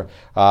this, or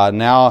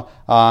now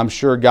I'm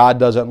sure God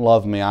doesn't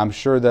love me. I'm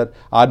sure that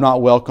I'm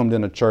not welcomed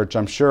in a church.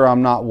 I'm sure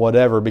I'm not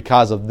whatever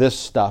because of this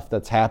stuff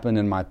that's happened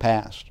in my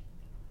past.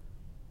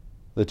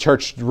 The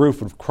church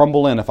roof would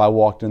crumble in if I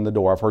walked in the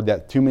door. I've heard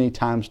that too many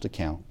times to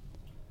count.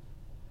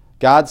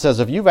 God says,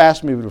 if you've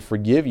asked me to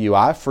forgive you,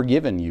 I've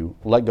forgiven you.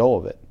 Let go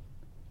of it.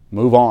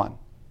 Move on.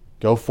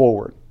 Go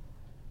forward.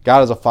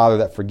 God is a Father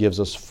that forgives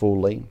us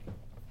fully.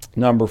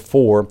 Number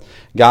 4,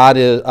 God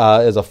is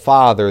a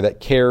Father that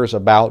cares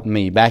about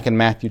me. Back in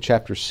Matthew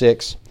chapter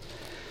 6,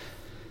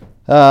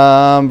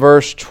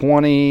 verse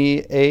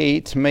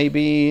 28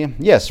 maybe.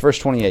 Yes, verse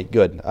 28.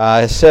 Good.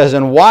 It says,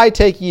 and why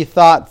take ye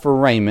thought for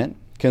raiment?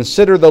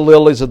 Consider the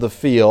lilies of the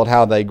field,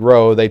 how they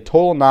grow. They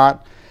toil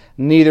not,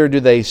 neither do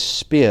they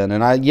spin.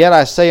 And yet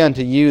I say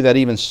unto you that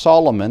even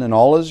Solomon in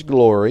all his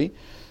glory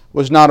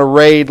was not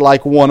arrayed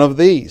like one of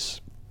these.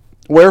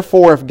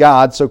 Wherefore, if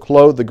God so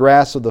clothe the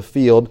grass of the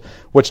field,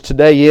 which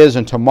today is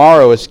and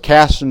tomorrow is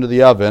cast into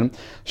the oven,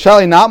 shall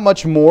He not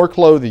much more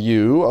clothe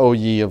you, O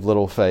ye of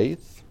little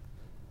faith?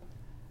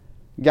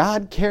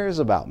 God cares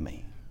about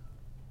me.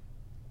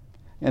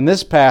 In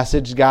this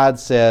passage, God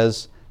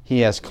says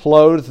He has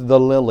clothed the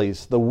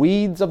lilies. The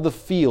weeds of the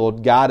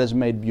field God has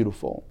made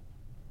beautiful.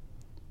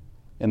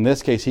 In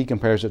this case, he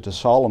compares it to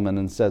Solomon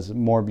and says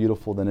more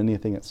beautiful than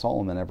anything that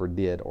Solomon ever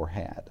did or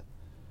had.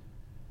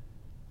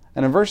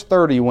 And in verse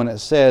 30, when it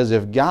says,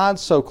 if God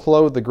so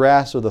clothed the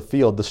grass of the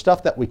field, the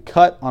stuff that we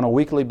cut on a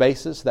weekly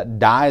basis that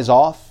dies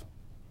off,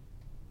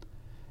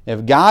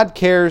 if God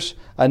cares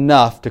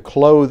enough to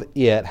clothe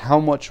it, how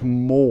much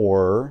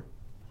more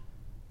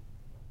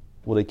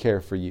will He care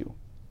for you?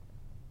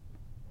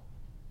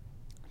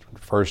 It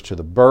refers to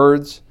the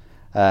birds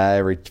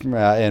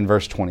in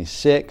verse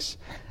 26.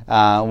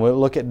 We'll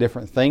look at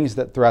different things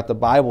that throughout the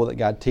Bible that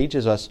God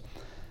teaches us.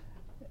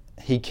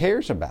 He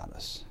cares about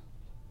us.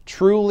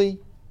 Truly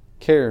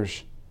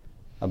cares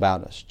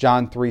about us.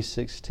 John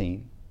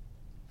 3:16.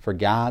 For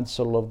God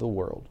so loved the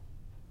world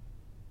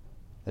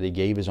that He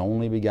gave His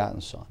only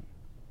begotten Son.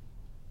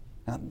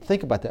 Now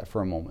think about that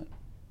for a moment.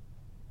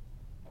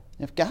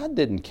 If God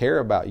didn't care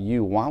about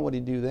you, why would He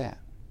do that?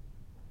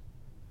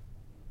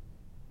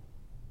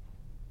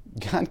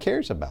 God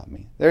cares about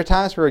me. There are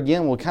times where,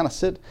 again, we'll kind of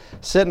sit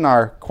in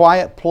our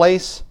quiet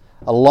place,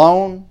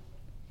 alone,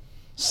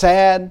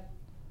 sad,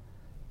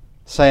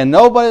 saying,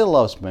 nobody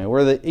loves me.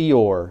 We're the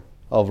Eeyore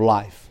of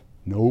life.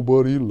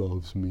 Nobody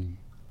loves me.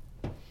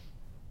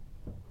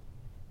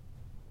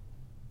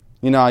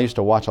 You know, I used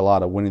to watch a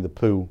lot of Winnie the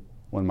Pooh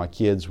when my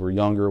kids were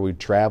younger. We'd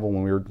travel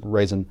when we were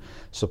raising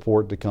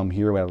support to come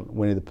here. We had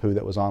Winnie the Pooh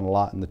that was on a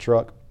lot in the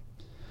truck.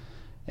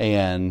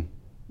 And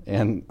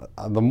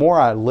the more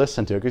I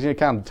listened to it, because you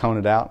kind of tone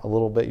it out a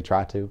little bit, you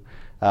try to,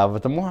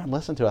 but the more I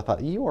listened to it, I thought,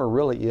 Eeyore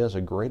really is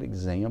a great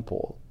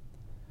example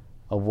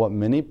of what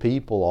many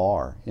people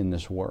are in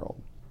this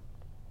world.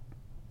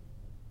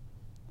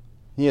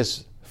 He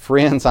has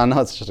friends, I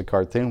know it's just a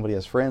cartoon, but he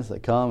has friends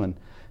that come and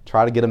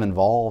try to get him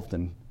involved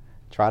and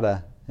try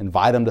to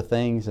invite him to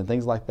things and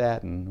things like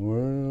that. And,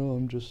 well,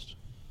 I'm just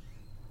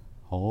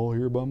all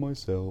here by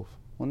myself.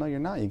 Well, no, you're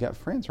not. You got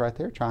friends right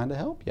there trying to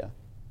help you.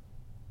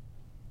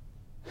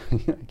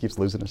 He keeps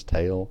losing his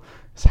tail.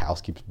 His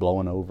house keeps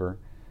blowing over.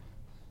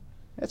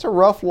 It's a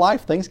rough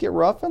life. Things get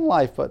rough in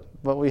life, but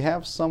we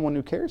have someone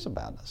who cares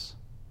about us.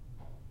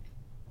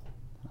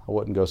 I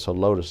wouldn't go so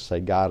low to say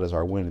God is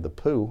our Winnie the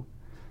Pooh,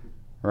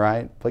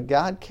 right? But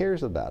God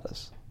cares about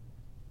us.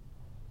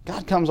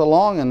 God comes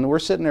along and we're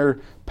sitting there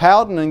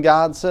pouting and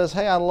God says,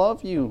 hey, I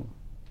love you.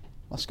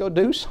 Let's go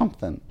do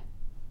something.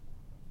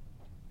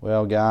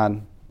 Well,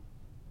 God,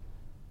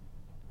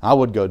 I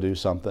would go do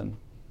something,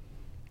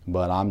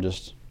 but I'm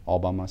just all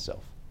by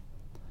myself.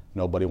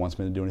 Nobody wants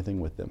me to do anything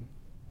with them.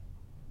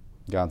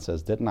 God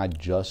says, didn't I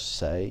just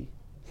say,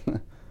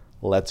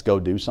 let's go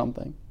do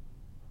something?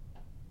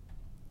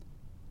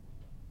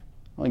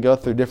 We go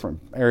through different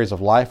areas of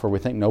life where we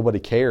think nobody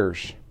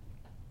cares.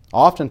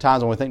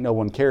 Oftentimes when we think no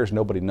one cares,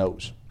 nobody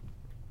knows.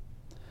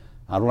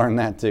 I've learned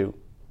that too.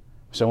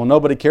 So, well,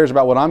 nobody cares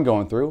about what I'm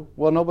going through.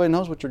 Well, nobody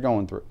knows what you're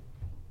going through.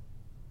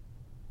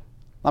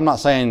 I'm not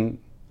saying,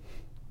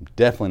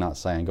 definitely not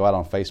saying, go out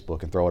on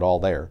Facebook and throw it all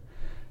there.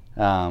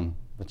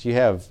 But you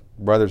have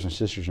brothers and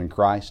sisters in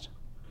Christ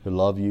who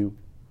love you,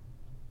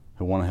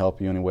 who want to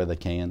help you any way they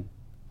can.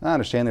 And I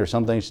understand there are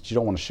some things that you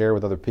don't want to share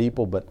with other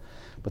people, but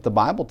the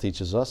Bible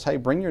teaches us, hey,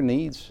 bring your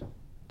needs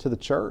to the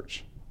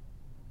church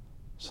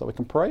so we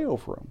can pray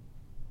over them,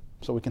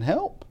 so we can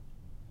help.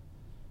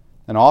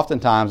 And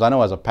oftentimes, I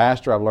know as a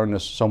pastor, I've learned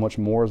this so much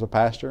more as a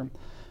pastor,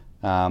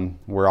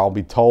 where I'll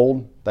be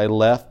told they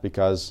left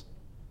because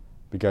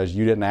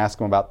you didn't ask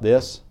them about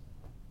this.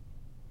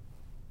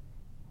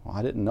 Well,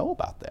 I didn't know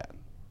about that.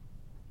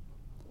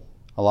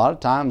 A lot of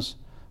times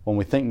when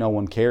we think no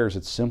one cares,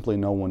 it's simply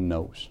no one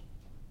knows.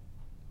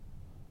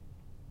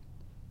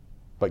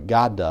 But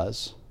God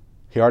does.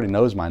 He already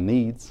knows my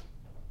needs.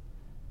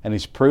 And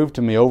He's proved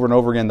to me over and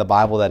over again in the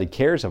Bible that He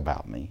cares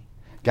about me.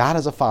 God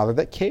is a Father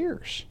that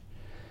cares.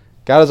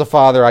 God is a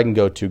Father I can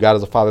go to. God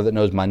is a Father that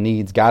knows my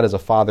needs. God is a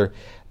Father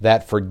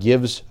that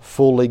forgives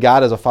fully.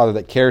 God is a Father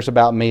that cares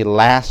about me.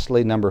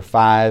 Lastly, number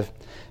 5,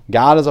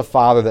 God is a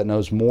Father that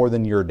knows more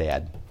than your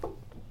dad.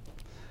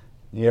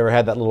 You ever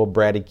had that little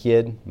bratty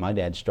kid? My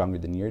dad's stronger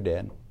than your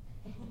dad.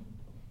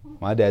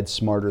 My dad's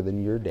smarter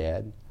than your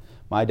dad.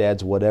 My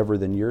dad's whatever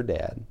than your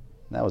dad.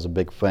 That was a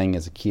big thing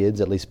as kids,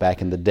 at least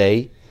back in the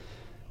day.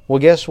 Well,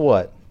 guess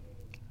what?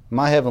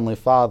 My Heavenly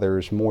Father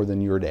is more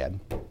than your dad.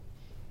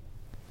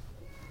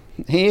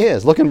 He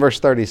is. Look in verse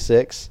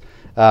 36.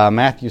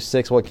 Matthew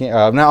 6.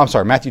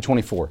 Matthew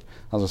 24. I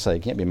was going to say,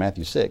 it can't be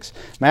Matthew 6.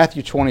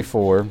 Matthew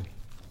 24.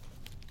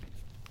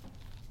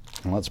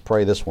 And let's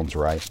pray this one's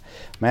right.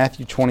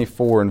 Matthew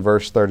 24 and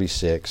verse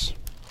 36.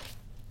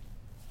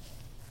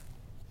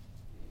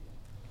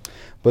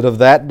 But of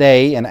that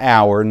day and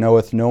hour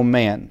knoweth no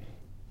man,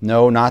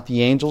 no, not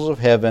the angels of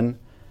heaven,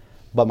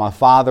 but my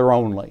Father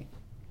only.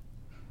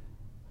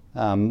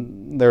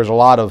 There's a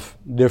lot of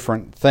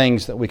different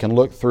things that we can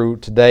look through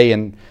today,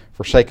 and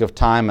for sake of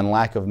time and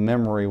lack of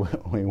memory,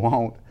 we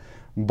won't.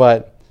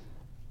 But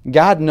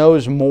God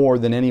knows more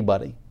than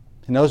anybody.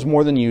 He knows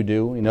more than you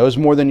do. He knows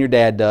more than your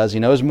dad does. He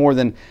knows more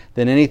than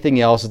anything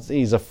else.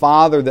 He's a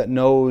Father that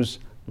knows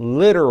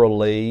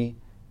literally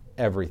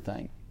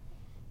everything.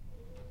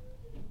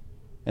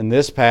 And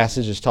this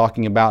passage is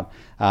talking about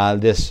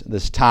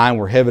this time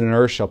where heaven and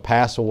earth shall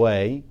pass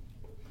away.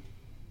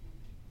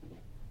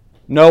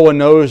 No one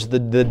knows the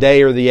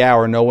day or the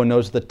hour. No one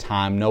knows the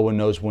time. No one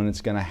knows when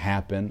it's going to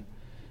happen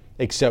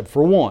except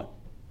for one,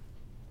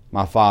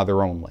 my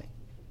Father only.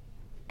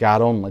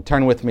 God only.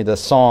 Turn with me to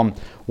Psalm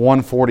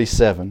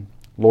 147.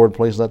 Lord,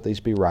 please let these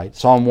be right.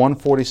 Psalm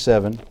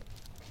 147.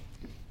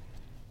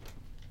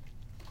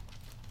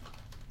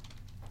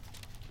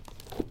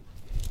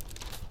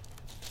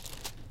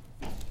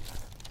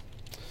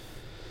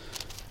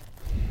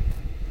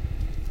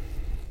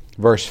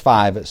 Verse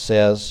 5, it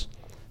says,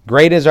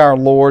 "Great is our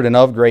Lord and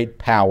of great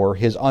power.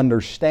 His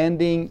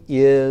understanding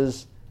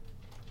is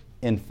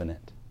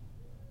infinite."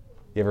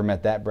 You ever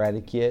met that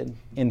bratty kid?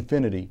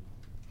 Infinity.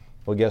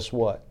 Well, guess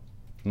what?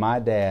 My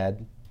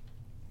dad,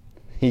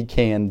 he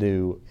can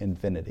do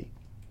infinity.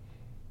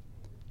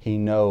 He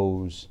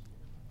knows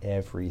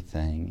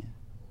everything.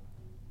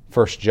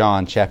 1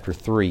 John chapter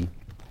 3.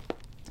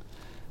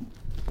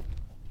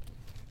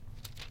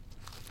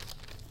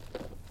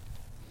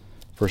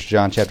 1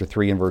 John chapter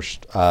 3 and verse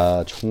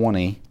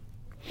 20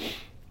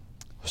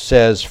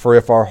 says, "For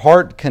if our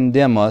heart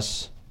condemn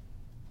us,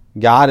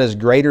 God is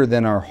greater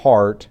than our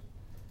heart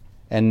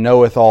and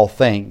knoweth all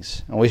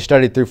things." And we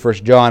studied through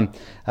 1 John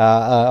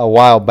a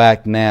while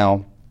back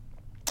now.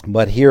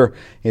 But here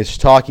it's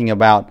talking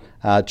about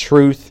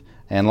truth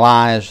and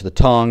lies, the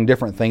tongue,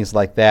 different things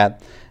like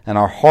that. And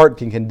our heart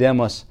can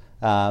condemn us,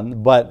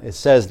 but it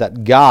says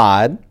that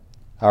God,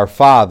 our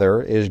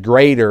Father, is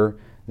greater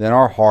than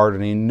our heart,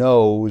 and He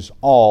knows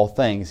all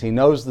things. He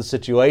knows the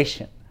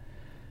situation.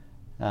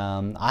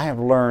 I have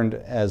learned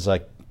as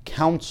a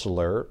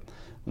counselor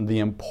the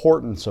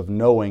importance of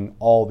knowing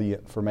all the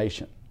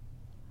information.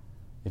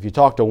 If you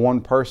talk to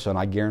one person,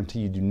 I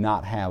guarantee you do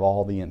not have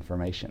all the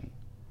information.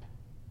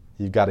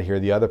 You've got to hear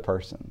the other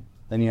person.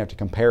 Then you have to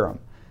compare them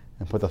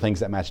and put the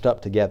things that matched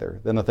up together.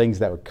 Then the things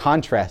that were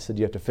contrasted,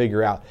 you have to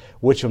figure out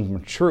which of them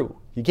are true.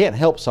 You can't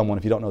help someone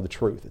if you don't know the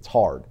truth. It's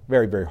hard.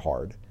 Very, very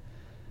hard.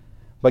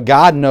 But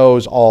God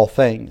knows all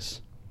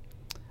things.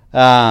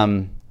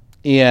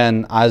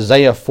 In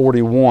Isaiah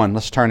 41,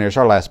 let's turn there. It's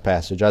our last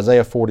passage.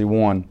 Isaiah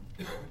 41.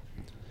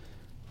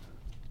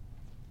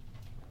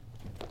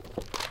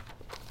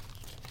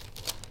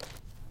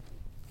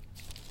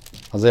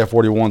 Isaiah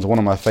 41 is one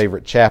of my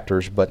favorite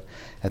chapters, but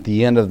at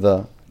the end of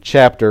the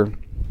chapter,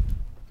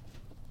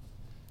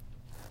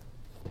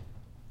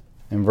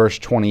 in verse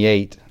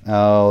 28,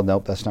 oh,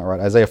 nope, that's not right.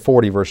 Isaiah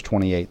 40, verse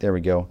 28, there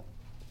we go.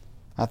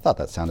 I thought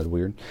that sounded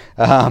weird.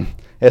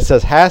 It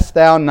says, "Hast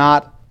thou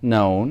not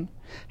known,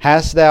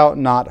 hast thou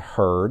not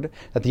heard,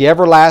 that the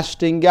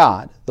everlasting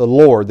God, the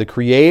Lord, the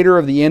Creator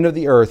of the end of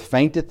the earth,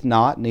 fainteth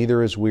not,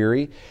 neither is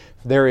weary?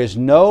 There is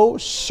no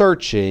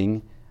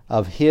searching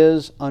of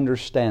His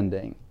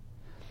understanding."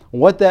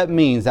 What that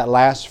means, that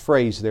last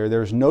phrase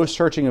there's no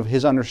searching of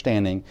His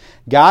understanding.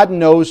 God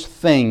knows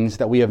things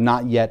that we have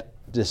not yet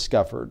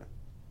discovered.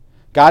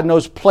 God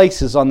knows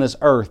places on this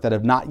earth that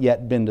have not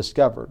yet been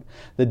discovered.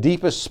 The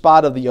deepest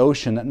spot of the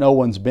ocean that no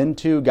one's been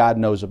to, God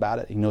knows about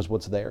it. He knows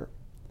what's there.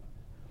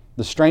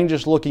 The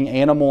strangest looking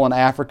animal in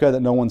Africa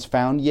that no one's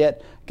found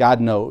yet,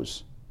 God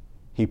knows.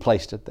 He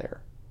placed it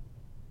there.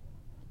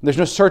 There's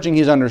no searching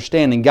His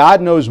understanding.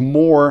 God knows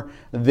more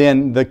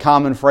than the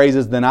common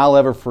phrases than I'll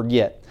ever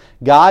forget.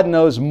 God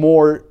knows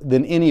more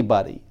than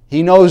anybody.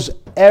 He knows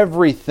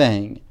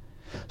everything.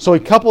 So we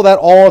couple that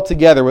all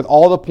together with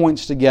all the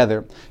points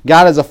together.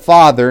 God is a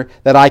Father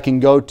that I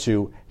can go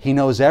to. He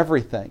knows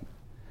everything.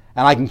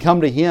 And I can come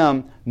to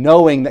Him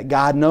knowing that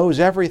God knows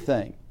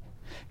everything.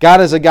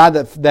 God is a God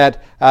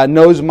that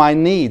knows my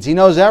needs. He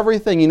knows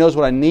everything. He knows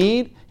what I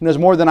need. He knows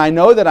more than I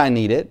know that I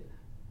need it.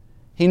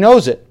 He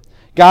knows it.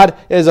 God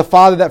is a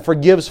Father that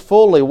forgives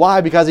fully.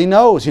 Why? Because He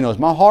knows. He knows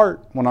my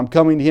heart when I'm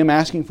coming to Him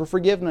asking for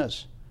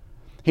forgiveness.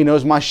 He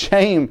knows my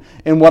shame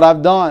in what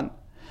I've done.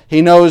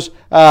 He knows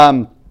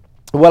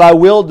what I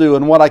will do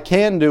and what I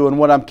can do and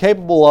what I'm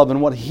capable of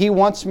and what He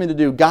wants me to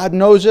do. God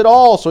knows it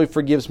all, so He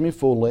forgives me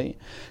fully.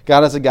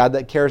 God is a God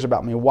that cares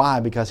about me. Why?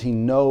 Because He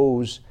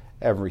knows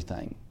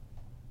everything.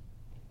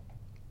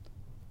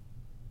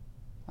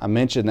 I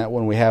mentioned that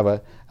when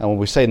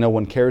we say no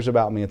one cares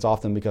about me, it's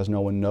often because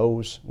no one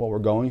knows what we're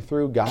going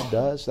through. God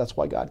does. That's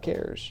why God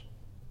cares.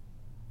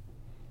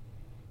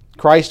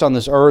 Christ on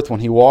this earth,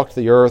 when He walked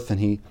the earth and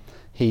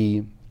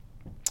He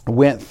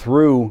went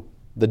through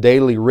the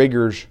daily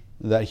rigors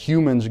that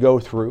humans go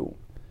through.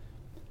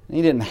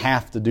 He didn't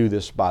have to do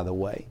this, by the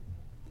way.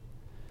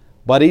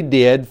 But He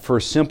did for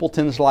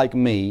simpletons like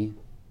me,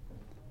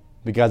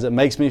 because it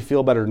makes me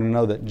feel better to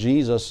know that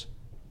Jesus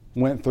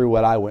went through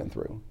what I went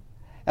through.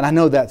 And I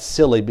know that's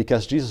silly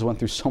because Jesus went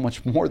through so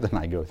much more than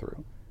I go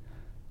through.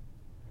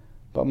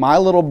 But my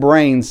little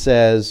brain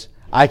says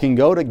I can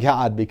go to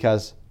God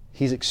because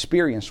He's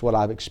experienced what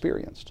I've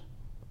experienced.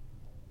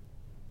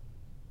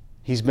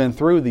 He's been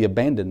through the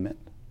abandonment,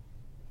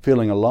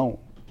 feeling alone.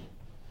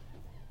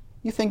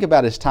 You think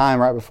about His time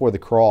right before the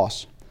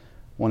cross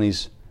when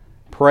He's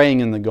praying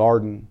in the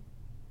garden.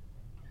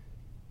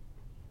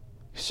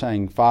 He's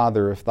saying,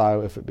 Father, if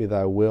it be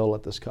thy will,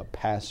 let this cup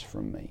pass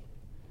from me.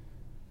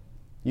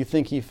 You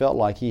think he felt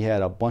like he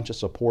had a bunch of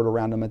support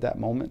around him at that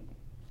moment?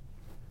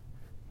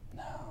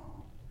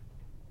 No.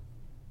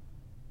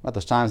 About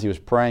those times he was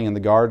praying in the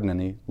garden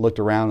and he looked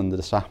around and the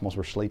disciples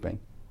were sleeping.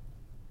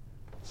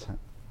 So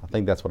I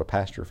think that's what a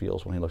pastor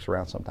feels when he looks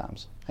around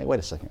sometimes. Hey, wait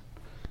a second.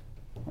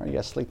 Why are you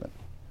guys sleeping?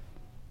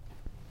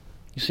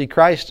 You see,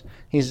 Christ,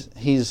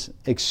 he's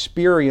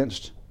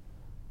experienced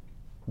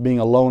being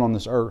alone on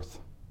this earth,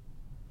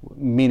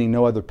 meaning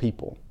no other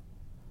people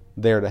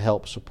there to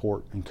help,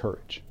 support,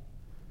 encourage.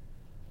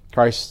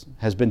 Christ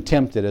has been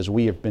tempted as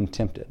we have been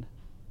tempted.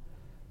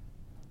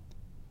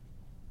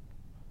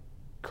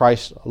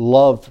 Christ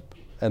loved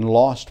and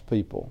lost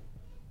people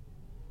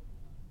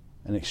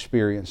and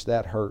experienced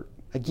that hurt.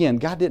 Again,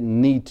 God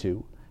didn't need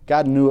to.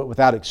 God knew it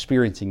without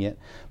experiencing it.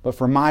 But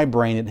for my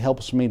brain, it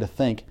helps me to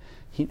think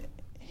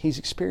He's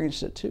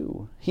experienced it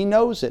too. He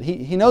knows it.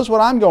 He knows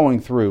what I'm going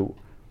through.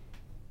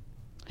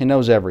 He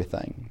knows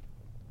everything.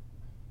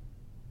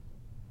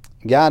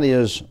 God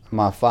is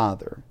my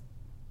Father.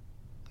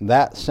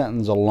 That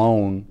sentence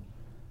alone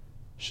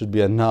should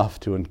be enough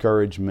to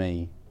encourage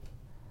me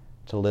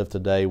to live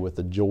today with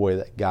the joy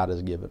that God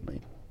has given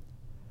me.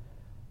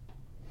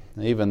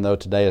 Even though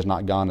today has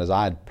not gone as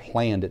I had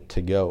planned it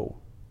to go,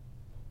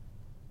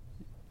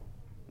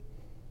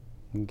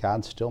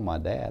 God's still my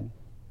dad.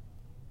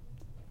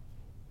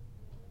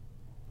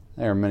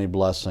 There are many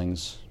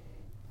blessings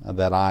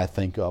that I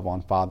think of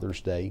on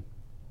Father's Day,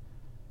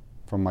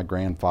 from my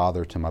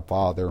grandfather to my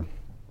father.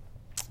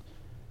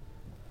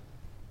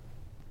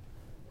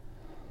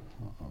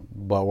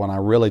 But when I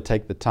really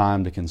take the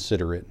time to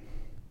consider it,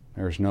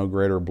 there's no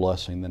greater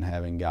blessing than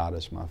having God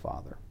as my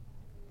Father.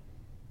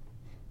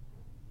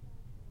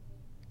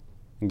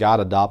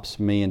 God adopts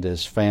me into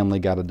His family.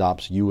 God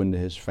adopts you into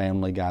His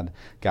family. God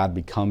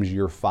becomes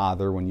your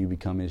Father when you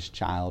become His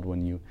child,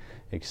 when you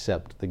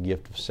accept the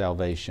gift of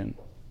salvation.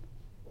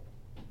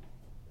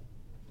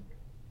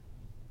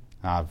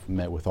 I've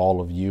met with all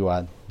of you.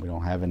 We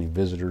don't have any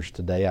visitors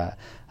today,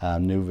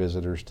 new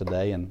visitors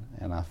today, and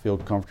I feel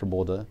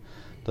comfortable to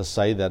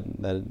say that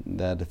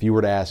if you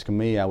were to ask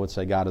me, I would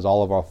say God is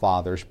all of our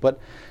fathers.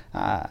 But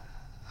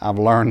I've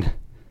learned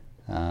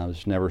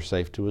it's never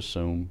safe to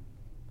assume.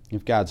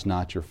 If God's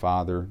not your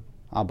Father,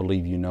 I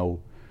believe you know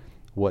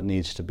what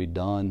needs to be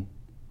done,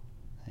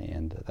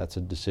 and that's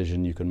a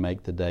decision you can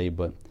make today.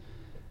 But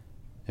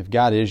if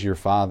God is your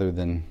Father,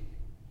 then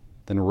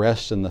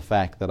rest in the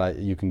fact that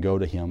you can go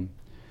to Him,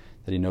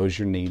 that He knows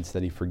your needs,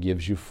 that He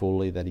forgives you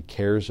fully, that He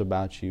cares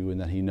about you,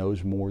 and that He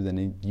knows more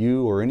than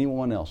you or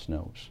anyone else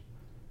knows.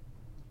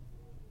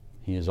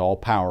 He is all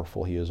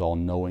powerful. He is all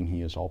knowing.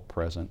 He is all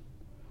present.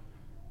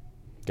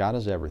 God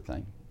is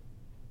everything.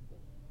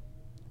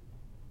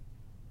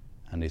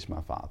 And He's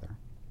my Father.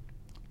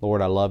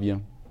 Lord, I love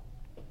you.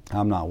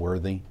 I'm not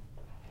worthy.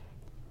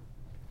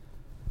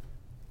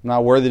 I'm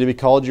not worthy to be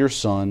called your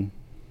son.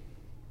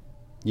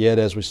 Yet,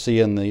 as we see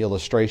in the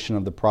illustration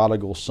of the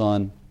prodigal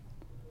son,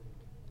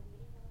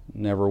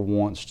 never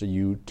once do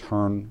you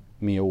turn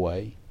me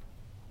away.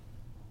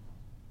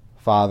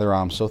 Father,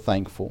 I'm so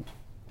thankful.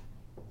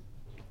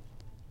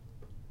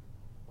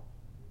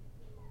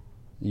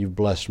 You've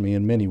blessed me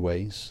in many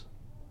ways.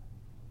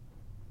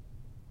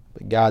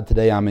 But God,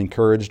 today I'm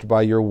encouraged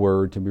by your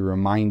word to be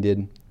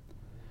reminded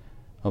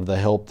of the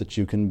help that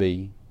you can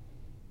be.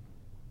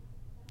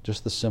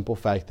 Just the simple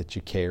fact that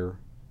you care.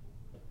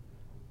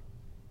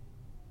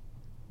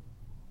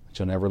 That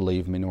you'll never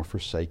leave me nor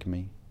forsake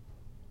me.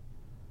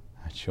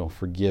 That you'll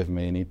forgive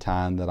me any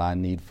time that I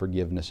need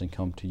forgiveness and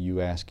come to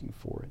you asking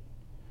for it.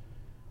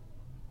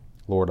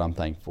 Lord, I'm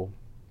thankful.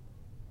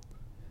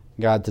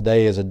 God,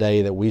 today is a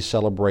day that we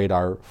celebrate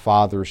our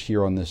fathers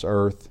here on this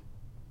earth.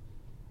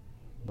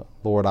 But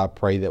Lord, I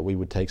pray that we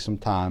would take some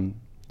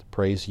time to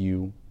praise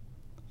you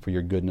for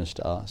your goodness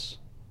to us.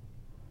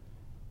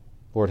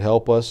 Lord,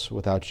 help us.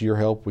 Without your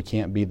help, we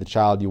can't be the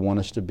child you want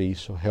us to be.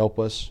 So help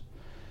us.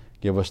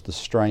 Give us the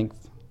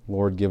strength.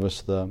 Lord, give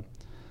us the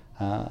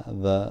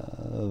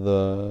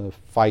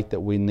fight that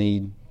we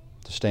need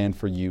to stand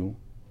for you.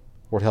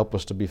 Lord, help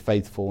us to be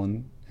faithful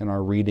in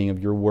our reading of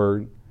your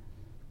word,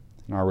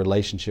 in our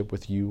relationship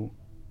with you.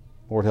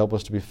 Lord, help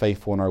us to be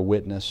faithful in our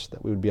witness,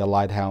 that we would be a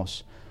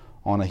lighthouse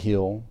on a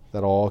hill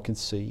that all can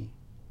see.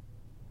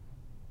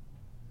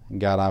 And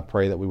God, I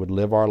pray that we would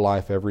live our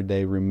life every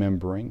day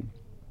remembering,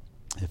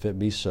 if it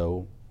be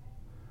so,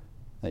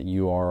 that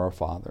you are our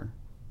Father.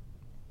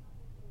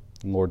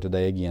 And Lord,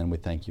 today again, we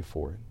thank you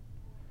for it.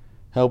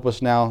 Help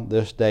us now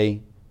this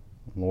day.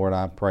 Lord,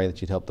 I pray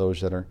that you'd help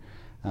those that are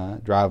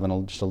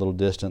driving just a little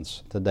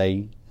distance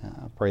today.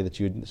 I pray that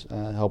you'd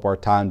help our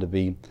time to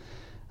be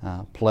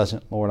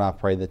pleasant. Lord, I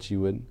pray that you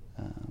would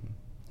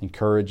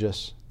encourage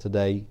us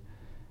today.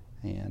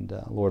 And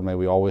Lord, may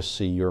we always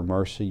see your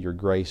mercy, your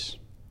grace,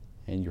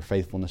 and your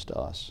faithfulness to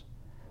us.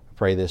 I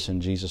pray this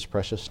in Jesus'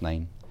 precious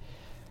name.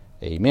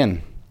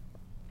 Amen.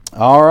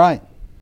 All right.